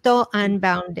Éxito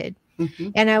Unbounded.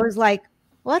 And I was like,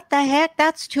 what the heck?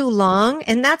 That's too long.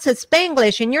 And that's a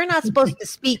Spanglish. And you're not supposed to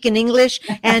speak in English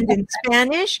and in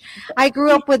Spanish. I grew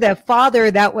up with a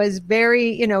father that was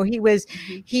very, he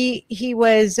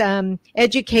was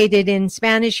educated in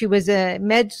Spanish. He was a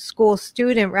med school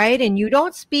student, right? And you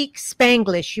don't speak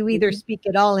Spanglish. You either speak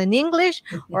it all in English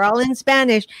or all in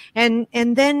Spanish. And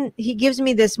then he gives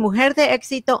me this Mujer de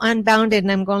Éxito Unbounded.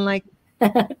 And I'm going like,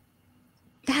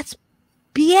 that's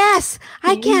BS.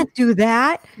 I can't do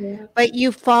that. Yeah. But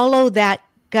you follow that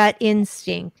gut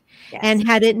instinct. Yes. And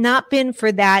had it not been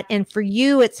for that, and for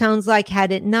you, it sounds like,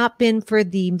 had it not been for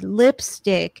the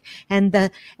lipstick and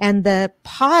the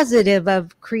positive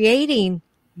of creating.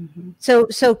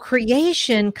 So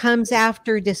creation comes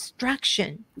after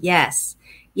destruction. Yes.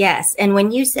 And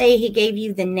when you say he gave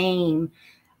you the name,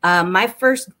 my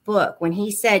first book, when he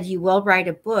said you will write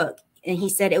a book, and he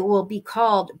said it will be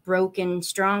called Broken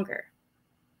Stronger.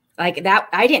 Like that,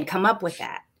 I didn't come up with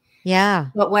that. Yeah.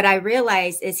 But what I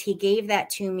realized is he gave that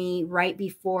to me right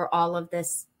before all of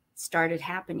this started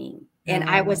happening. And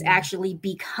I was actually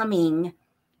becoming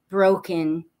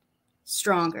broken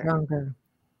stronger.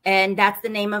 And that's the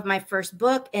name of my first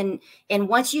book. And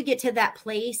once you get to that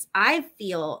place, I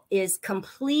feel is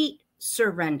complete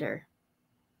surrender.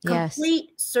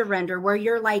 Complete surrender, where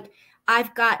you're like,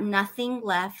 I've got nothing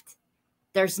left.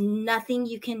 There's nothing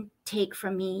you can take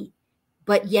from me.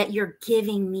 But yet you're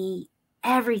giving me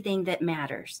everything that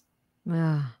matters.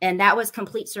 And that was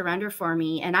complete surrender for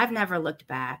me. And I've never looked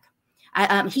back.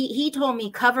 He told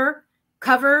me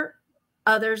cover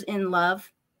others in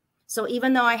love. So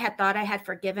even though I had thought I had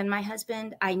forgiven my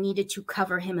husband, I needed to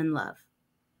cover him in love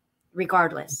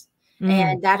regardless.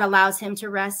 And that allows him to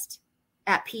rest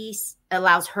at peace,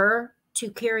 allows her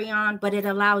to carry on, but it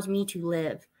allows me to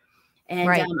live. And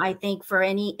I think for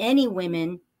any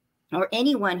women or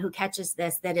anyone who catches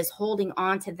this, that is holding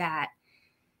on to that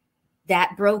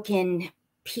broken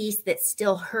piece that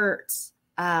still hurts,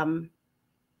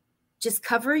 just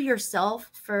cover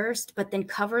yourself first, but then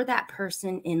cover that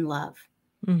person in love.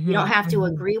 You don't have to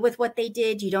agree with what they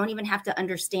did. You don't even have to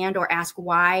understand or ask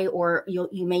why, or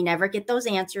you may never get those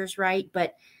answers right,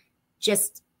 but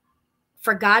just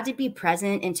for God to be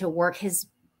present and to work his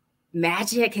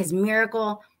magic, his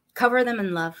miracle, cover them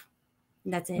in love.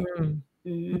 And that's it.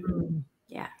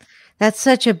 Yeah. That's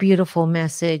such a beautiful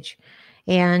message.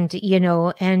 And,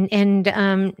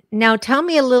 now tell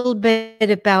me a little bit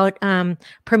about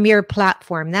Premier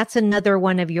Platform. That's another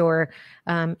one of your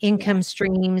income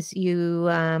streams.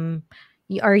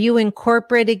 Are you in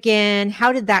corporate again?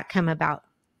 How did that come about?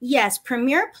 Yes,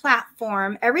 Premier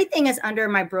Platform, everything is under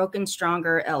my Broken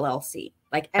Stronger LLC.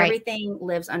 Like everything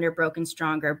lives under Broken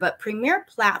Stronger, but Premier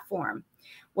Platform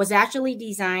was actually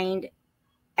designed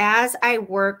as I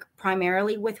work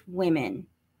primarily with women,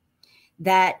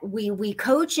 that we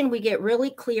coach and we get really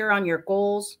clear on your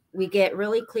goals. We get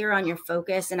really clear on your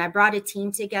focus. And I brought a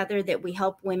team together that we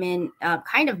help women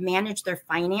kind of manage their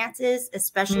finances,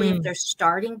 especially if they're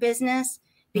starting business,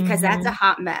 because that's a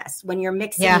hot mess. When you're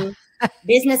mixing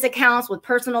business accounts with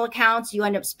personal accounts, you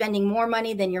end up spending more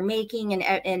money than you're making,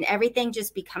 and everything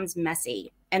just becomes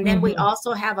messy. And then we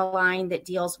also have a line that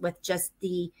deals with just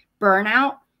the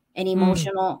burnout and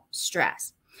emotional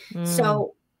stress.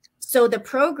 So the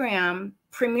program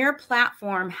Premier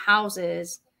Platform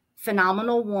houses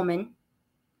Phenomenal Woman,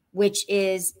 which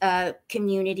is a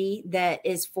community that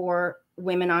is for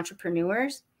women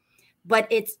entrepreneurs. But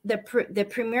it's the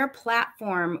Premier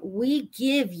Platform. We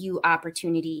give you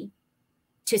opportunity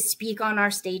to speak on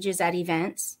our stages at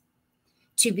events,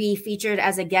 to be featured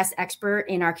as a guest expert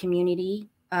in our community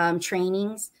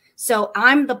trainings. So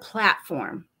I'm the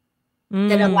platform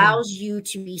that allows you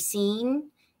to be seen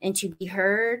and to be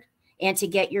heard and to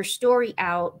get your story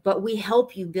out, but we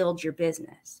help you build your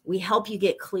business. We help you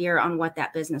get clear on what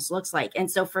that business looks like. And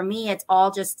so for me, it's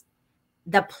all just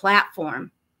the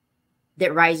platform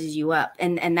that rises you up.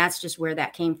 And that's just where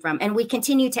that came from. And we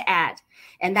continue to add.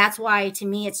 And that's why, to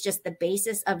me, it's just the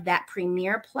basis of that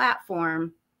Premier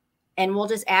Platform. And we'll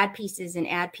just add pieces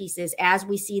as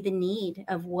we see the need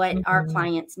of what our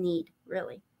clients need,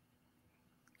 really.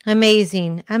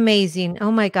 Amazing. Amazing.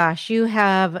 Oh my gosh. You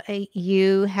have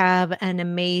an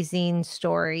amazing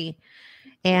story.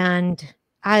 And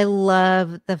I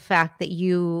love the fact that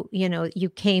you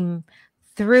came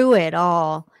through it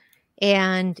all,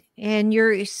 and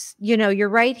you're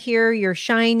right here, you're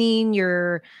shining,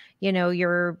 you're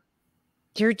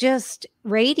just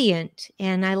radiant.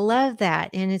 And I love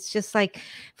that. And it's just like,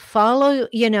 follow,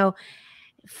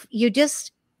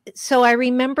 so I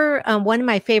remember one of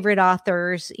my favorite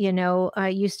authors,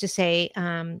 used to say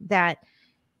that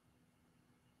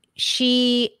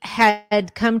she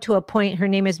had come to a point, her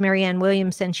name is Marianne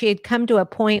Williamson. She had come to a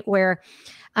point where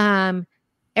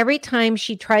every time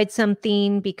she tried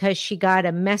something, because she got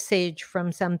a message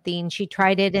from something, she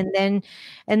tried it. And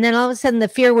then all of a sudden the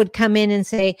fear would come in and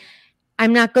say,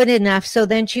 I'm not good enough. So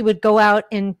then she would go out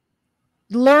and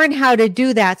learn how to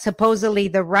do that supposedly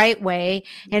the right way.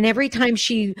 And every time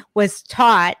she was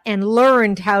taught and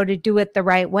learned how to do it the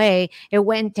right way, it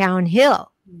went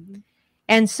downhill.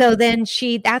 And so then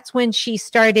that's when she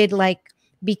started like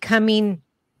becoming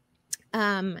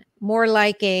more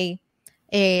like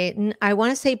I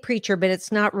want to say preacher, but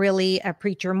it's not really a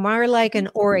preacher, more like an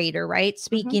orator, right?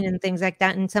 Speaking and things like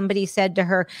that. And somebody said to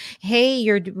her, hey,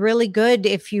 you're really good.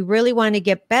 If you really want to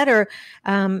get better,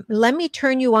 let me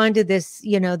turn you on to this,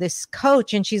 this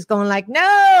coach. And she's going like,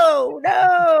 no,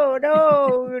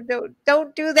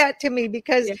 don't do that to me,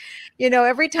 because,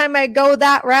 every time I go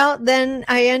that route, then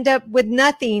I end up with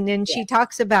nothing. And she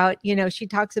talks about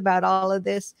all of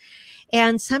this.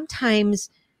 And sometimes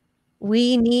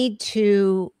we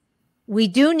do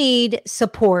need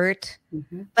support,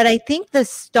 but I think the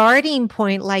starting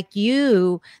point,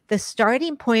 the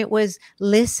starting point was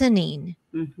listening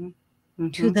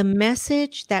to the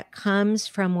message that comes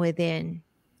from within.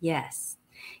 Yes.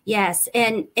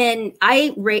 And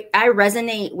I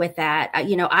resonate with that.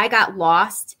 I got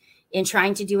lost in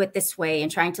trying to do it this way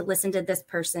and trying to listen to this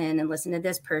person and listen to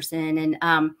this person.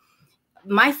 And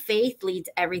my faith leads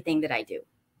everything that I do.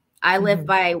 I live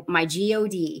by my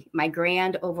GOD, my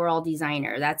grand overall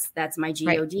designer. That's my GOD.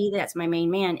 Right. That's my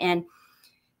main man.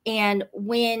 And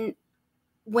when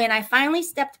I finally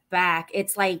stepped back,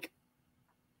 it's like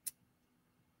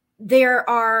there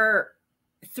are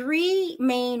three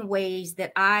main ways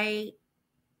that I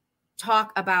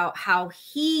talk about how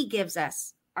he gives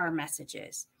us our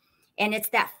messages. And it's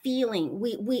that feeling.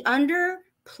 We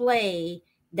underplay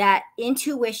that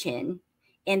intuition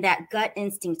and that gut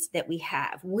instinct that we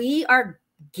have. We are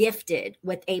gifted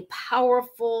with a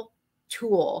powerful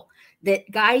tool that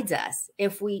guides us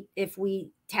if we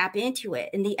tap into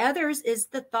it. And the others is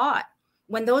the thought.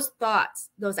 When those thoughts,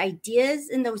 those ideas,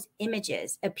 and those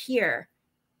images appear,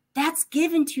 that's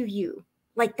given to you.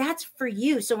 Like, that's for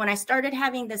you. So when I started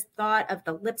having this thought of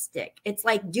the lipstick, it's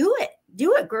like, do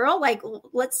it, girl. Like,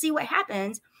 let's see what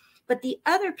happens. But the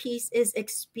other piece is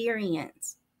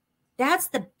experience. That's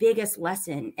the biggest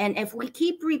lesson. And if we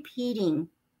keep repeating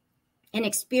an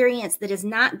experience that is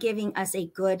not giving us a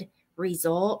good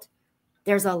result,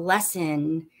 there's a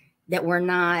lesson that we're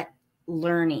not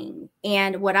learning.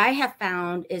 And what I have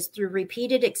found is through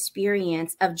repeated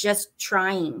experience of just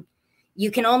trying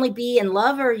You can only be in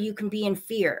love or you can be in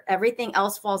fear. Everything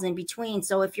else falls in between.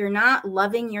 So if you're not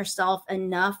loving yourself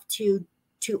enough to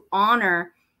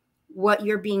honor what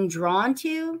you're being drawn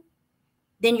to,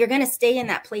 then you're going to stay in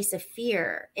that place of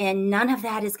fear, and none of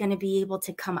that is going to be able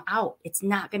to come out. It's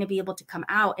not going to be able to come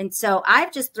out. And so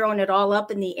I've just thrown it all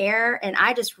up in the air and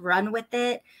I just run with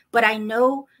it. But I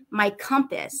know my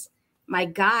compass, my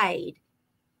guide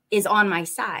is on my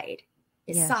side,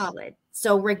 is solid.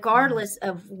 So regardless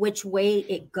of which way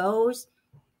it goes,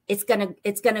 it's going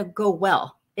to go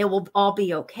well. It will all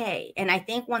be okay. And I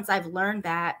think once I've learned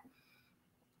that,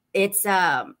 it's,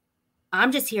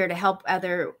 I'm just here to help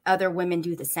other women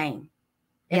do the same.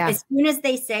 Yeah. As soon as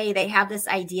they say they have this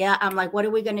idea, I'm like, what are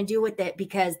we going to do with it?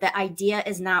 Because the idea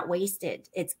is not wasted.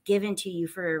 It's given to you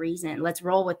for a reason. Let's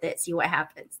roll with it. See what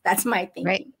happens. That's my thinking.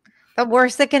 Right. The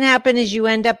worst that can happen is you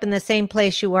end up in the same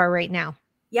place you are right now.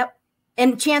 Yep.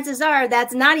 And chances are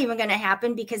that's not even going to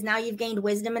happen because now you've gained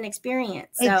wisdom and experience.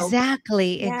 So,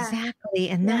 exactly.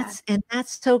 And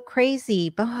that's so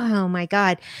crazy. Oh my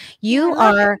God. You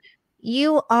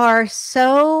are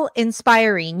so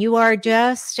inspiring. You are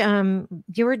just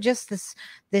this,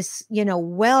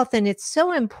 wealth, and it's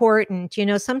so important.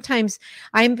 Sometimes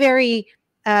I'm very,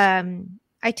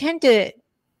 I tend to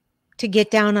get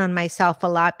down on myself a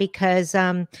lot because,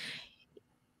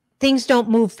 things don't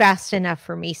move fast enough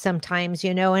for me sometimes,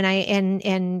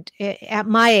 and at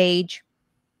my age,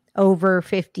 over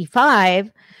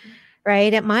 55,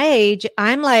 right? At my age,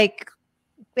 I'm like,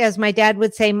 as my dad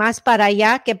would say, más para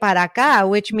allá que para acá,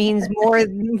 which means more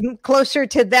closer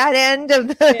to that end of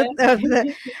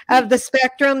the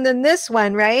spectrum than this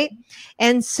one, right?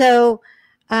 And so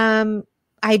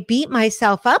I beat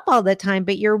myself up all the time,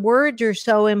 but your words are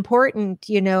so important.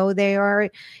 They are,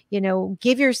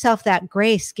 give yourself that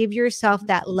grace, give yourself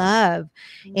that love,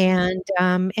 and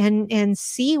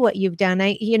see what you've done.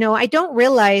 I don't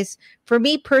realize, for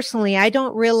me personally, I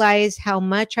don't realize how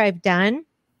much I've done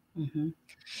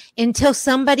until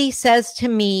somebody says to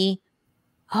me,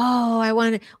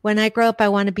 oh, when I grow up, I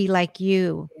want to be like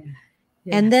you.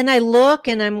 Yeah. And then I look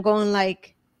and I'm going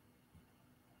like,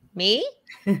 me?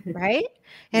 Right?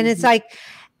 And it's like,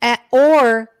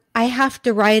 or I have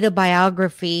to write a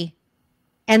biography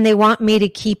and they want me to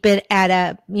keep it at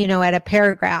a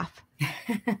paragraph.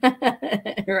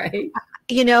 Right.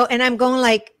 And I'm going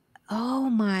like, oh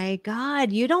my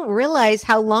God, you don't realize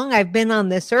how long I've been on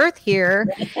this earth here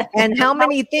and how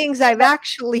many things I've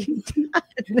actually done.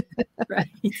 Right.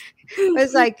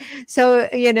 It's like,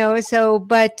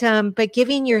 but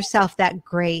giving yourself that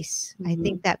grace, I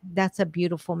think that's a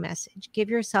beautiful message. Give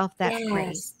yourself that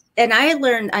grace. And I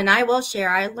learned, and I will share,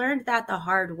 I learned that the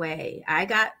hard way. I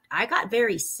got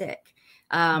very sick.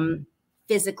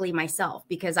 Physically myself,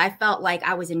 because I felt like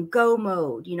I was in go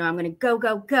mode. I'm going to go.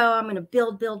 I'm going to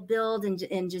build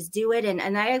and just do it.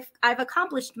 And I've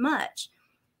accomplished much,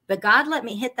 but God let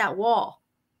me hit that wall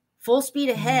full speed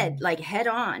ahead, like head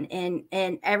on.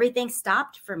 And everything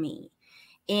stopped for me,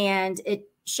 and it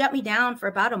shut me down for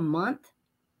about a month.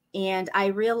 And I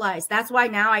realized that's why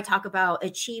now I talk about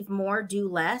achieve more, do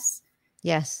less.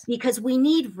 Yes. Because we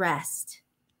need rest.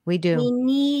 We do. We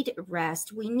need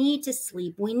rest. We need to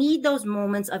sleep. We need those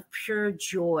moments of pure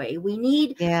joy. We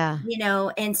need,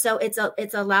 and so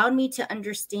it's allowed me to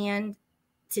understand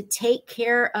to take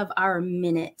care of our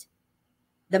minute,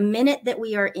 the minute that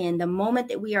we are in, the moment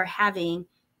that we are having,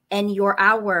 and your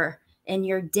hour and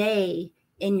your day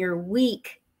and your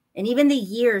week and even the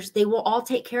years, they will all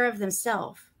take care of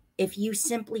themselves if you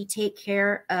simply take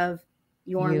care of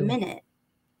your minute.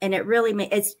 And it really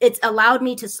it's allowed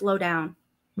me to slow down.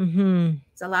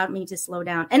 It's allowed me to slow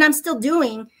down, and I'm still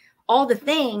doing all the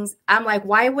things. I'm like,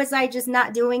 why was I just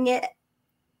not doing it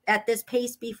at this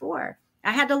pace before?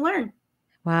 I had to learn.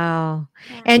 Wow.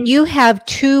 And you have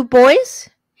 2 boys?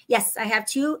 Yes, I have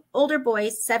 2 older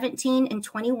boys, 17 and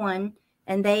 21.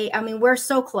 And we're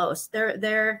so close.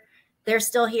 They're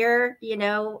still here,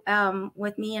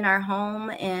 with me in our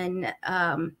home. And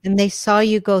they saw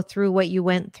you go through what you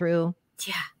went through.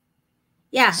 Yeah.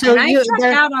 Yeah, so I checked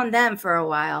out on them for a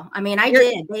while. I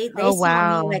did. They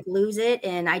saw me like lose it,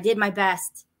 and I did my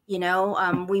best.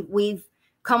 We've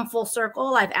come full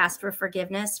circle. I've asked for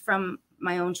forgiveness from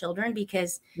my own children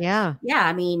because, we're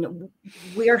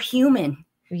human.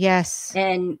 Yes,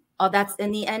 and that's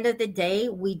in the end of the day,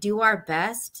 we do our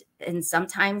best, and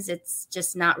sometimes it's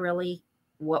just not really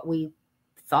what we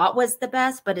thought was the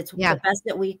best, but it's the best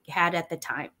that we had at the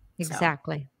time.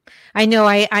 Exactly. So. I know.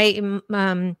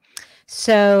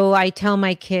 So I tell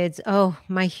my kids, oh,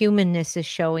 my humanness is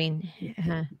showing.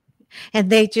 And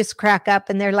they just crack up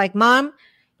and they're like, Mom,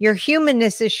 your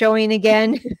humanness is showing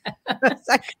again.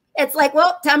 it's like,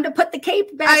 well, time to put the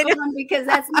cape back on because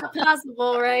that's not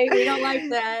possible, right? We don't like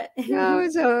that. No,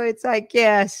 so it's like,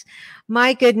 yes,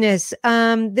 my goodness.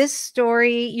 This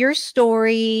story, your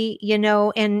story, you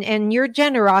know, and your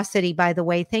generosity, by the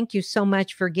way. Thank you so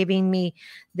much for giving me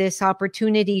this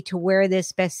opportunity to wear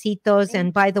this Besitos.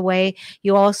 And by the way,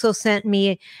 you also sent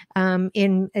me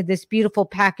in this beautiful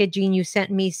packaging, you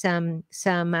sent me some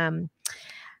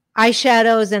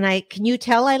eyeshadows, and can you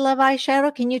tell I love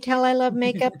eyeshadow? Can you tell I love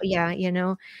makeup? Yeah, you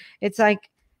know, it's like,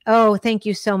 oh, thank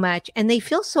you so much. And they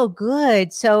feel so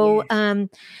good. So,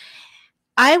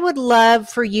 I would love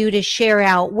for you to share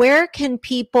out, where can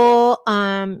people,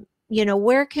 you know,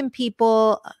 where can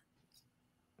people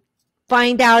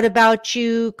find out about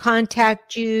you,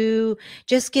 contact you,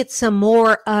 just get some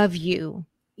more of you?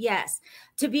 Yes.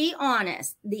 To be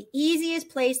honest, the easiest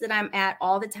place that I'm at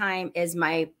all the time is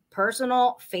my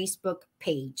personal Facebook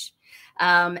page.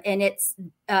 And it's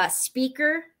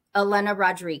speaker Elena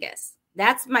Rodriguez.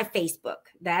 That's my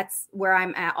Facebook. That's where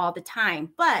I'm at all the time.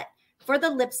 But for the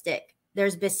lipstick,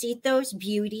 there's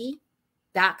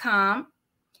besitosbeauty.com.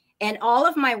 And all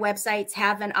of my websites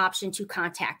have an option to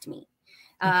contact me.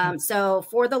 Okay. So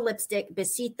for the lipstick,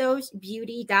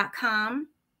 besitosbeauty.com.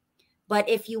 But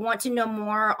if you want to know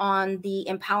more on the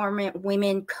empowerment,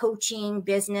 women coaching,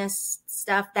 business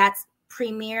stuff, that's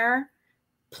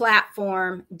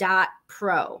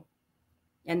premierplatform.pro.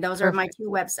 And those are my two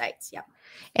websites. Yep.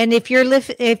 And if you're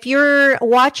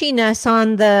watching us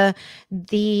on the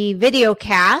video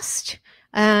cast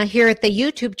here at the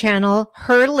YouTube channel,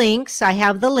 her links, I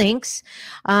have the links.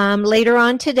 Later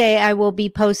on today, I will be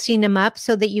posting them up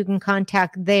so that you can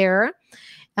contact there.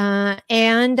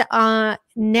 And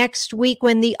next week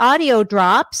when the audio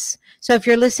drops, so if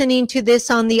you're listening to this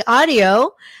on the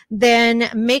audio, then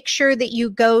make sure that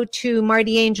you go to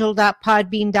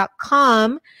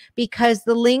martyangel.podbean.com, because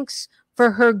the links for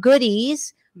her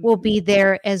goodies will be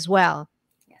there as well.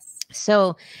 Yes.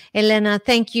 So, Elena,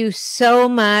 thank you so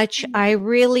much. I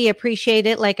really appreciate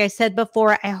it. Like I said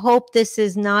before, I hope this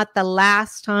is not the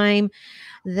last time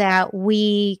that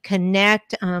we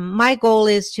connect. My goal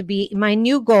is my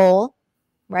new goal,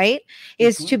 right,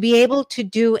 is to be able to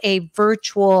do a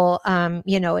virtual,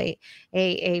 you know, a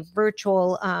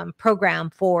virtual program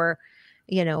for,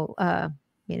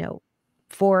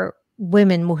 for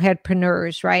women,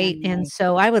 Mujer-Preneurs, right? And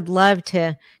so I would love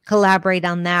to collaborate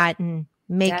on that and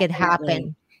make it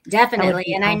happen.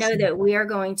 Definitely. And awesome. I know that we are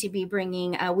going to be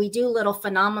bringing, we do little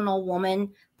Phenomenal Woman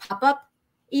pop-up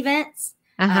events.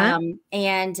 And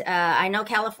I know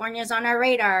California is on our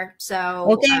radar.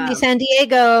 So okay, San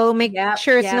Diego, make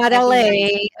sure it's not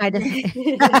LA. I've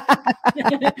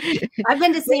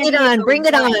been to San Diego. Bring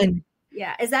it on.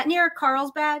 Yeah. Is that near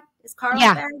Carlsbad? Is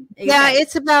Carlsbad? Yeah,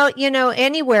 it's about,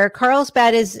 anywhere.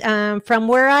 Carlsbad is from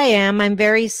where I am. I'm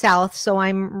very south, so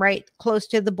I'm right close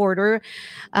to the border.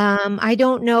 I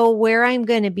don't know where I'm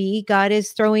going to be. God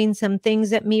is throwing some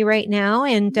things at me right now,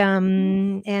 and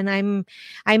I'm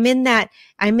in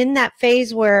that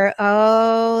phase where,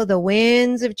 oh, the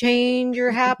winds of change are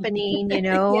happening,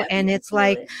 and it's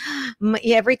like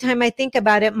every time I think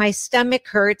about it, my stomach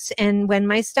hurts, and when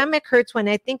my stomach hurts when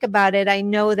I think about it, I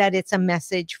know that it's a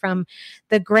message from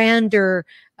the grander,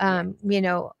 the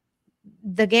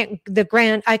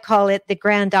grand, I call it the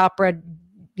grand opera,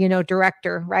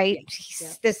 director, right?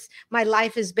 My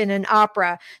life has been an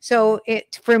opera. So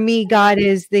for me, God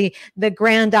is the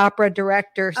grand opera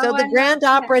director. So the grand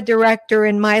opera director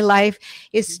in my life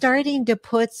is starting to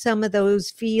put some of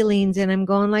those feelings, and I'm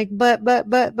going like, but,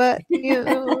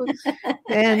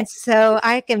 and so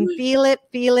I can feel it.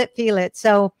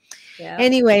 So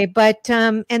anyway, but,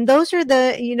 and those are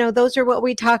those are what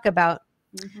we talk about.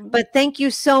 But thank you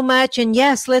so much. And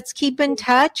yes, let's keep in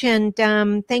touch. And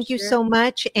thank you so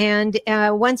much. And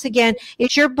once again,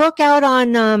 is your book out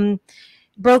on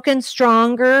Broken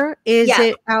Stronger? Is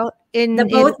it out in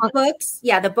both books?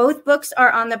 Yeah, both books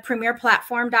are on the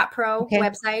premierplatform.pro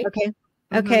website.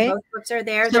 Okay. Both books are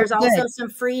there. So there's also some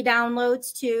free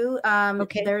downloads too.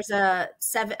 There's a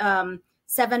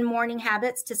 7 morning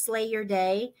habits to slay your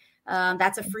day.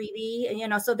 That's a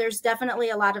freebie, so there's definitely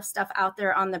a lot of stuff out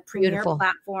there on the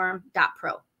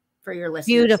premierplatform.pro for your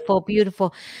listeners.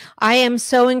 Beautiful. I am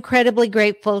so incredibly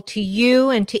grateful to you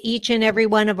and to each and every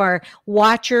one of our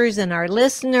watchers and our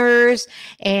listeners.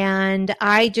 And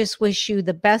I just wish you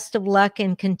the best of luck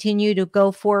and continue to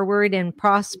go forward and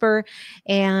prosper.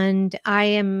 And I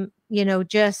am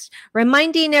just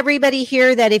reminding everybody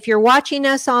here that if you're watching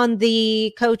us on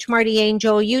the Coach Marty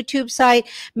Angel YouTube site,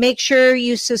 make sure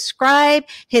you subscribe,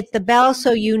 hit the bell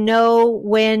so you know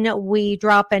when we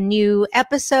drop a new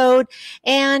episode.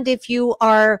 And if you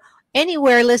are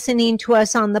anywhere listening to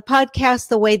us on the podcast,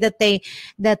 the way that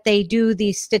they do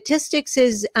the statistics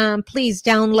is please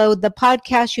download the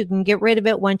podcast. You can get rid of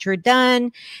it once you're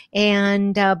done,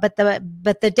 and but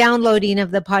the downloading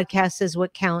of the podcast is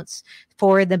what counts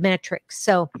for the metrics.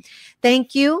 So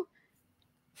thank you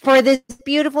for this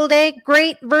beautiful day.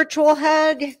 Great virtual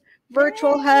hug.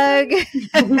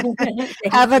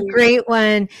 Have a great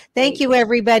one. Thank you,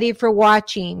 everybody, for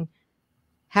watching.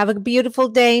 Have a beautiful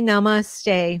day.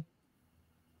 Namaste.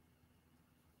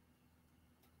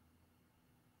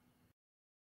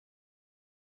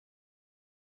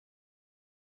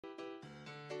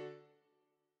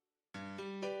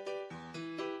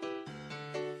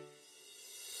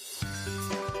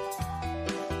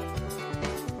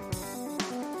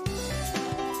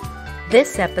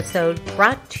 This episode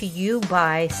brought to you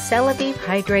by Celavive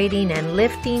Hydrating and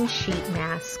Lifting Sheet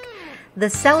Mask. The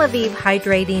Celavive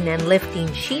Hydrating and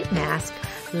Lifting Sheet Mask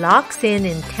locks in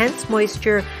intense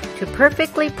moisture to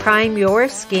perfectly prime your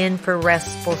skin for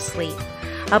restful sleep.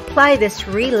 Apply this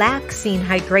relaxing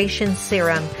hydration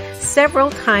serum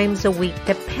several times a week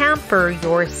to pamper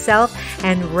yourself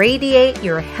and radiate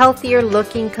your healthier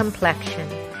looking complexion.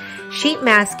 Sheet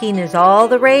masking is all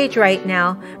the rage right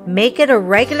now. Make it a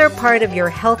regular part of your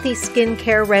healthy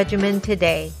skincare regimen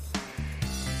today.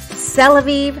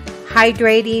 Celavive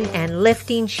Hydrating and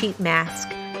Lifting Sheet Mask.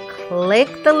 Click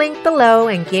the link below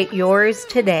and get yours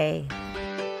today.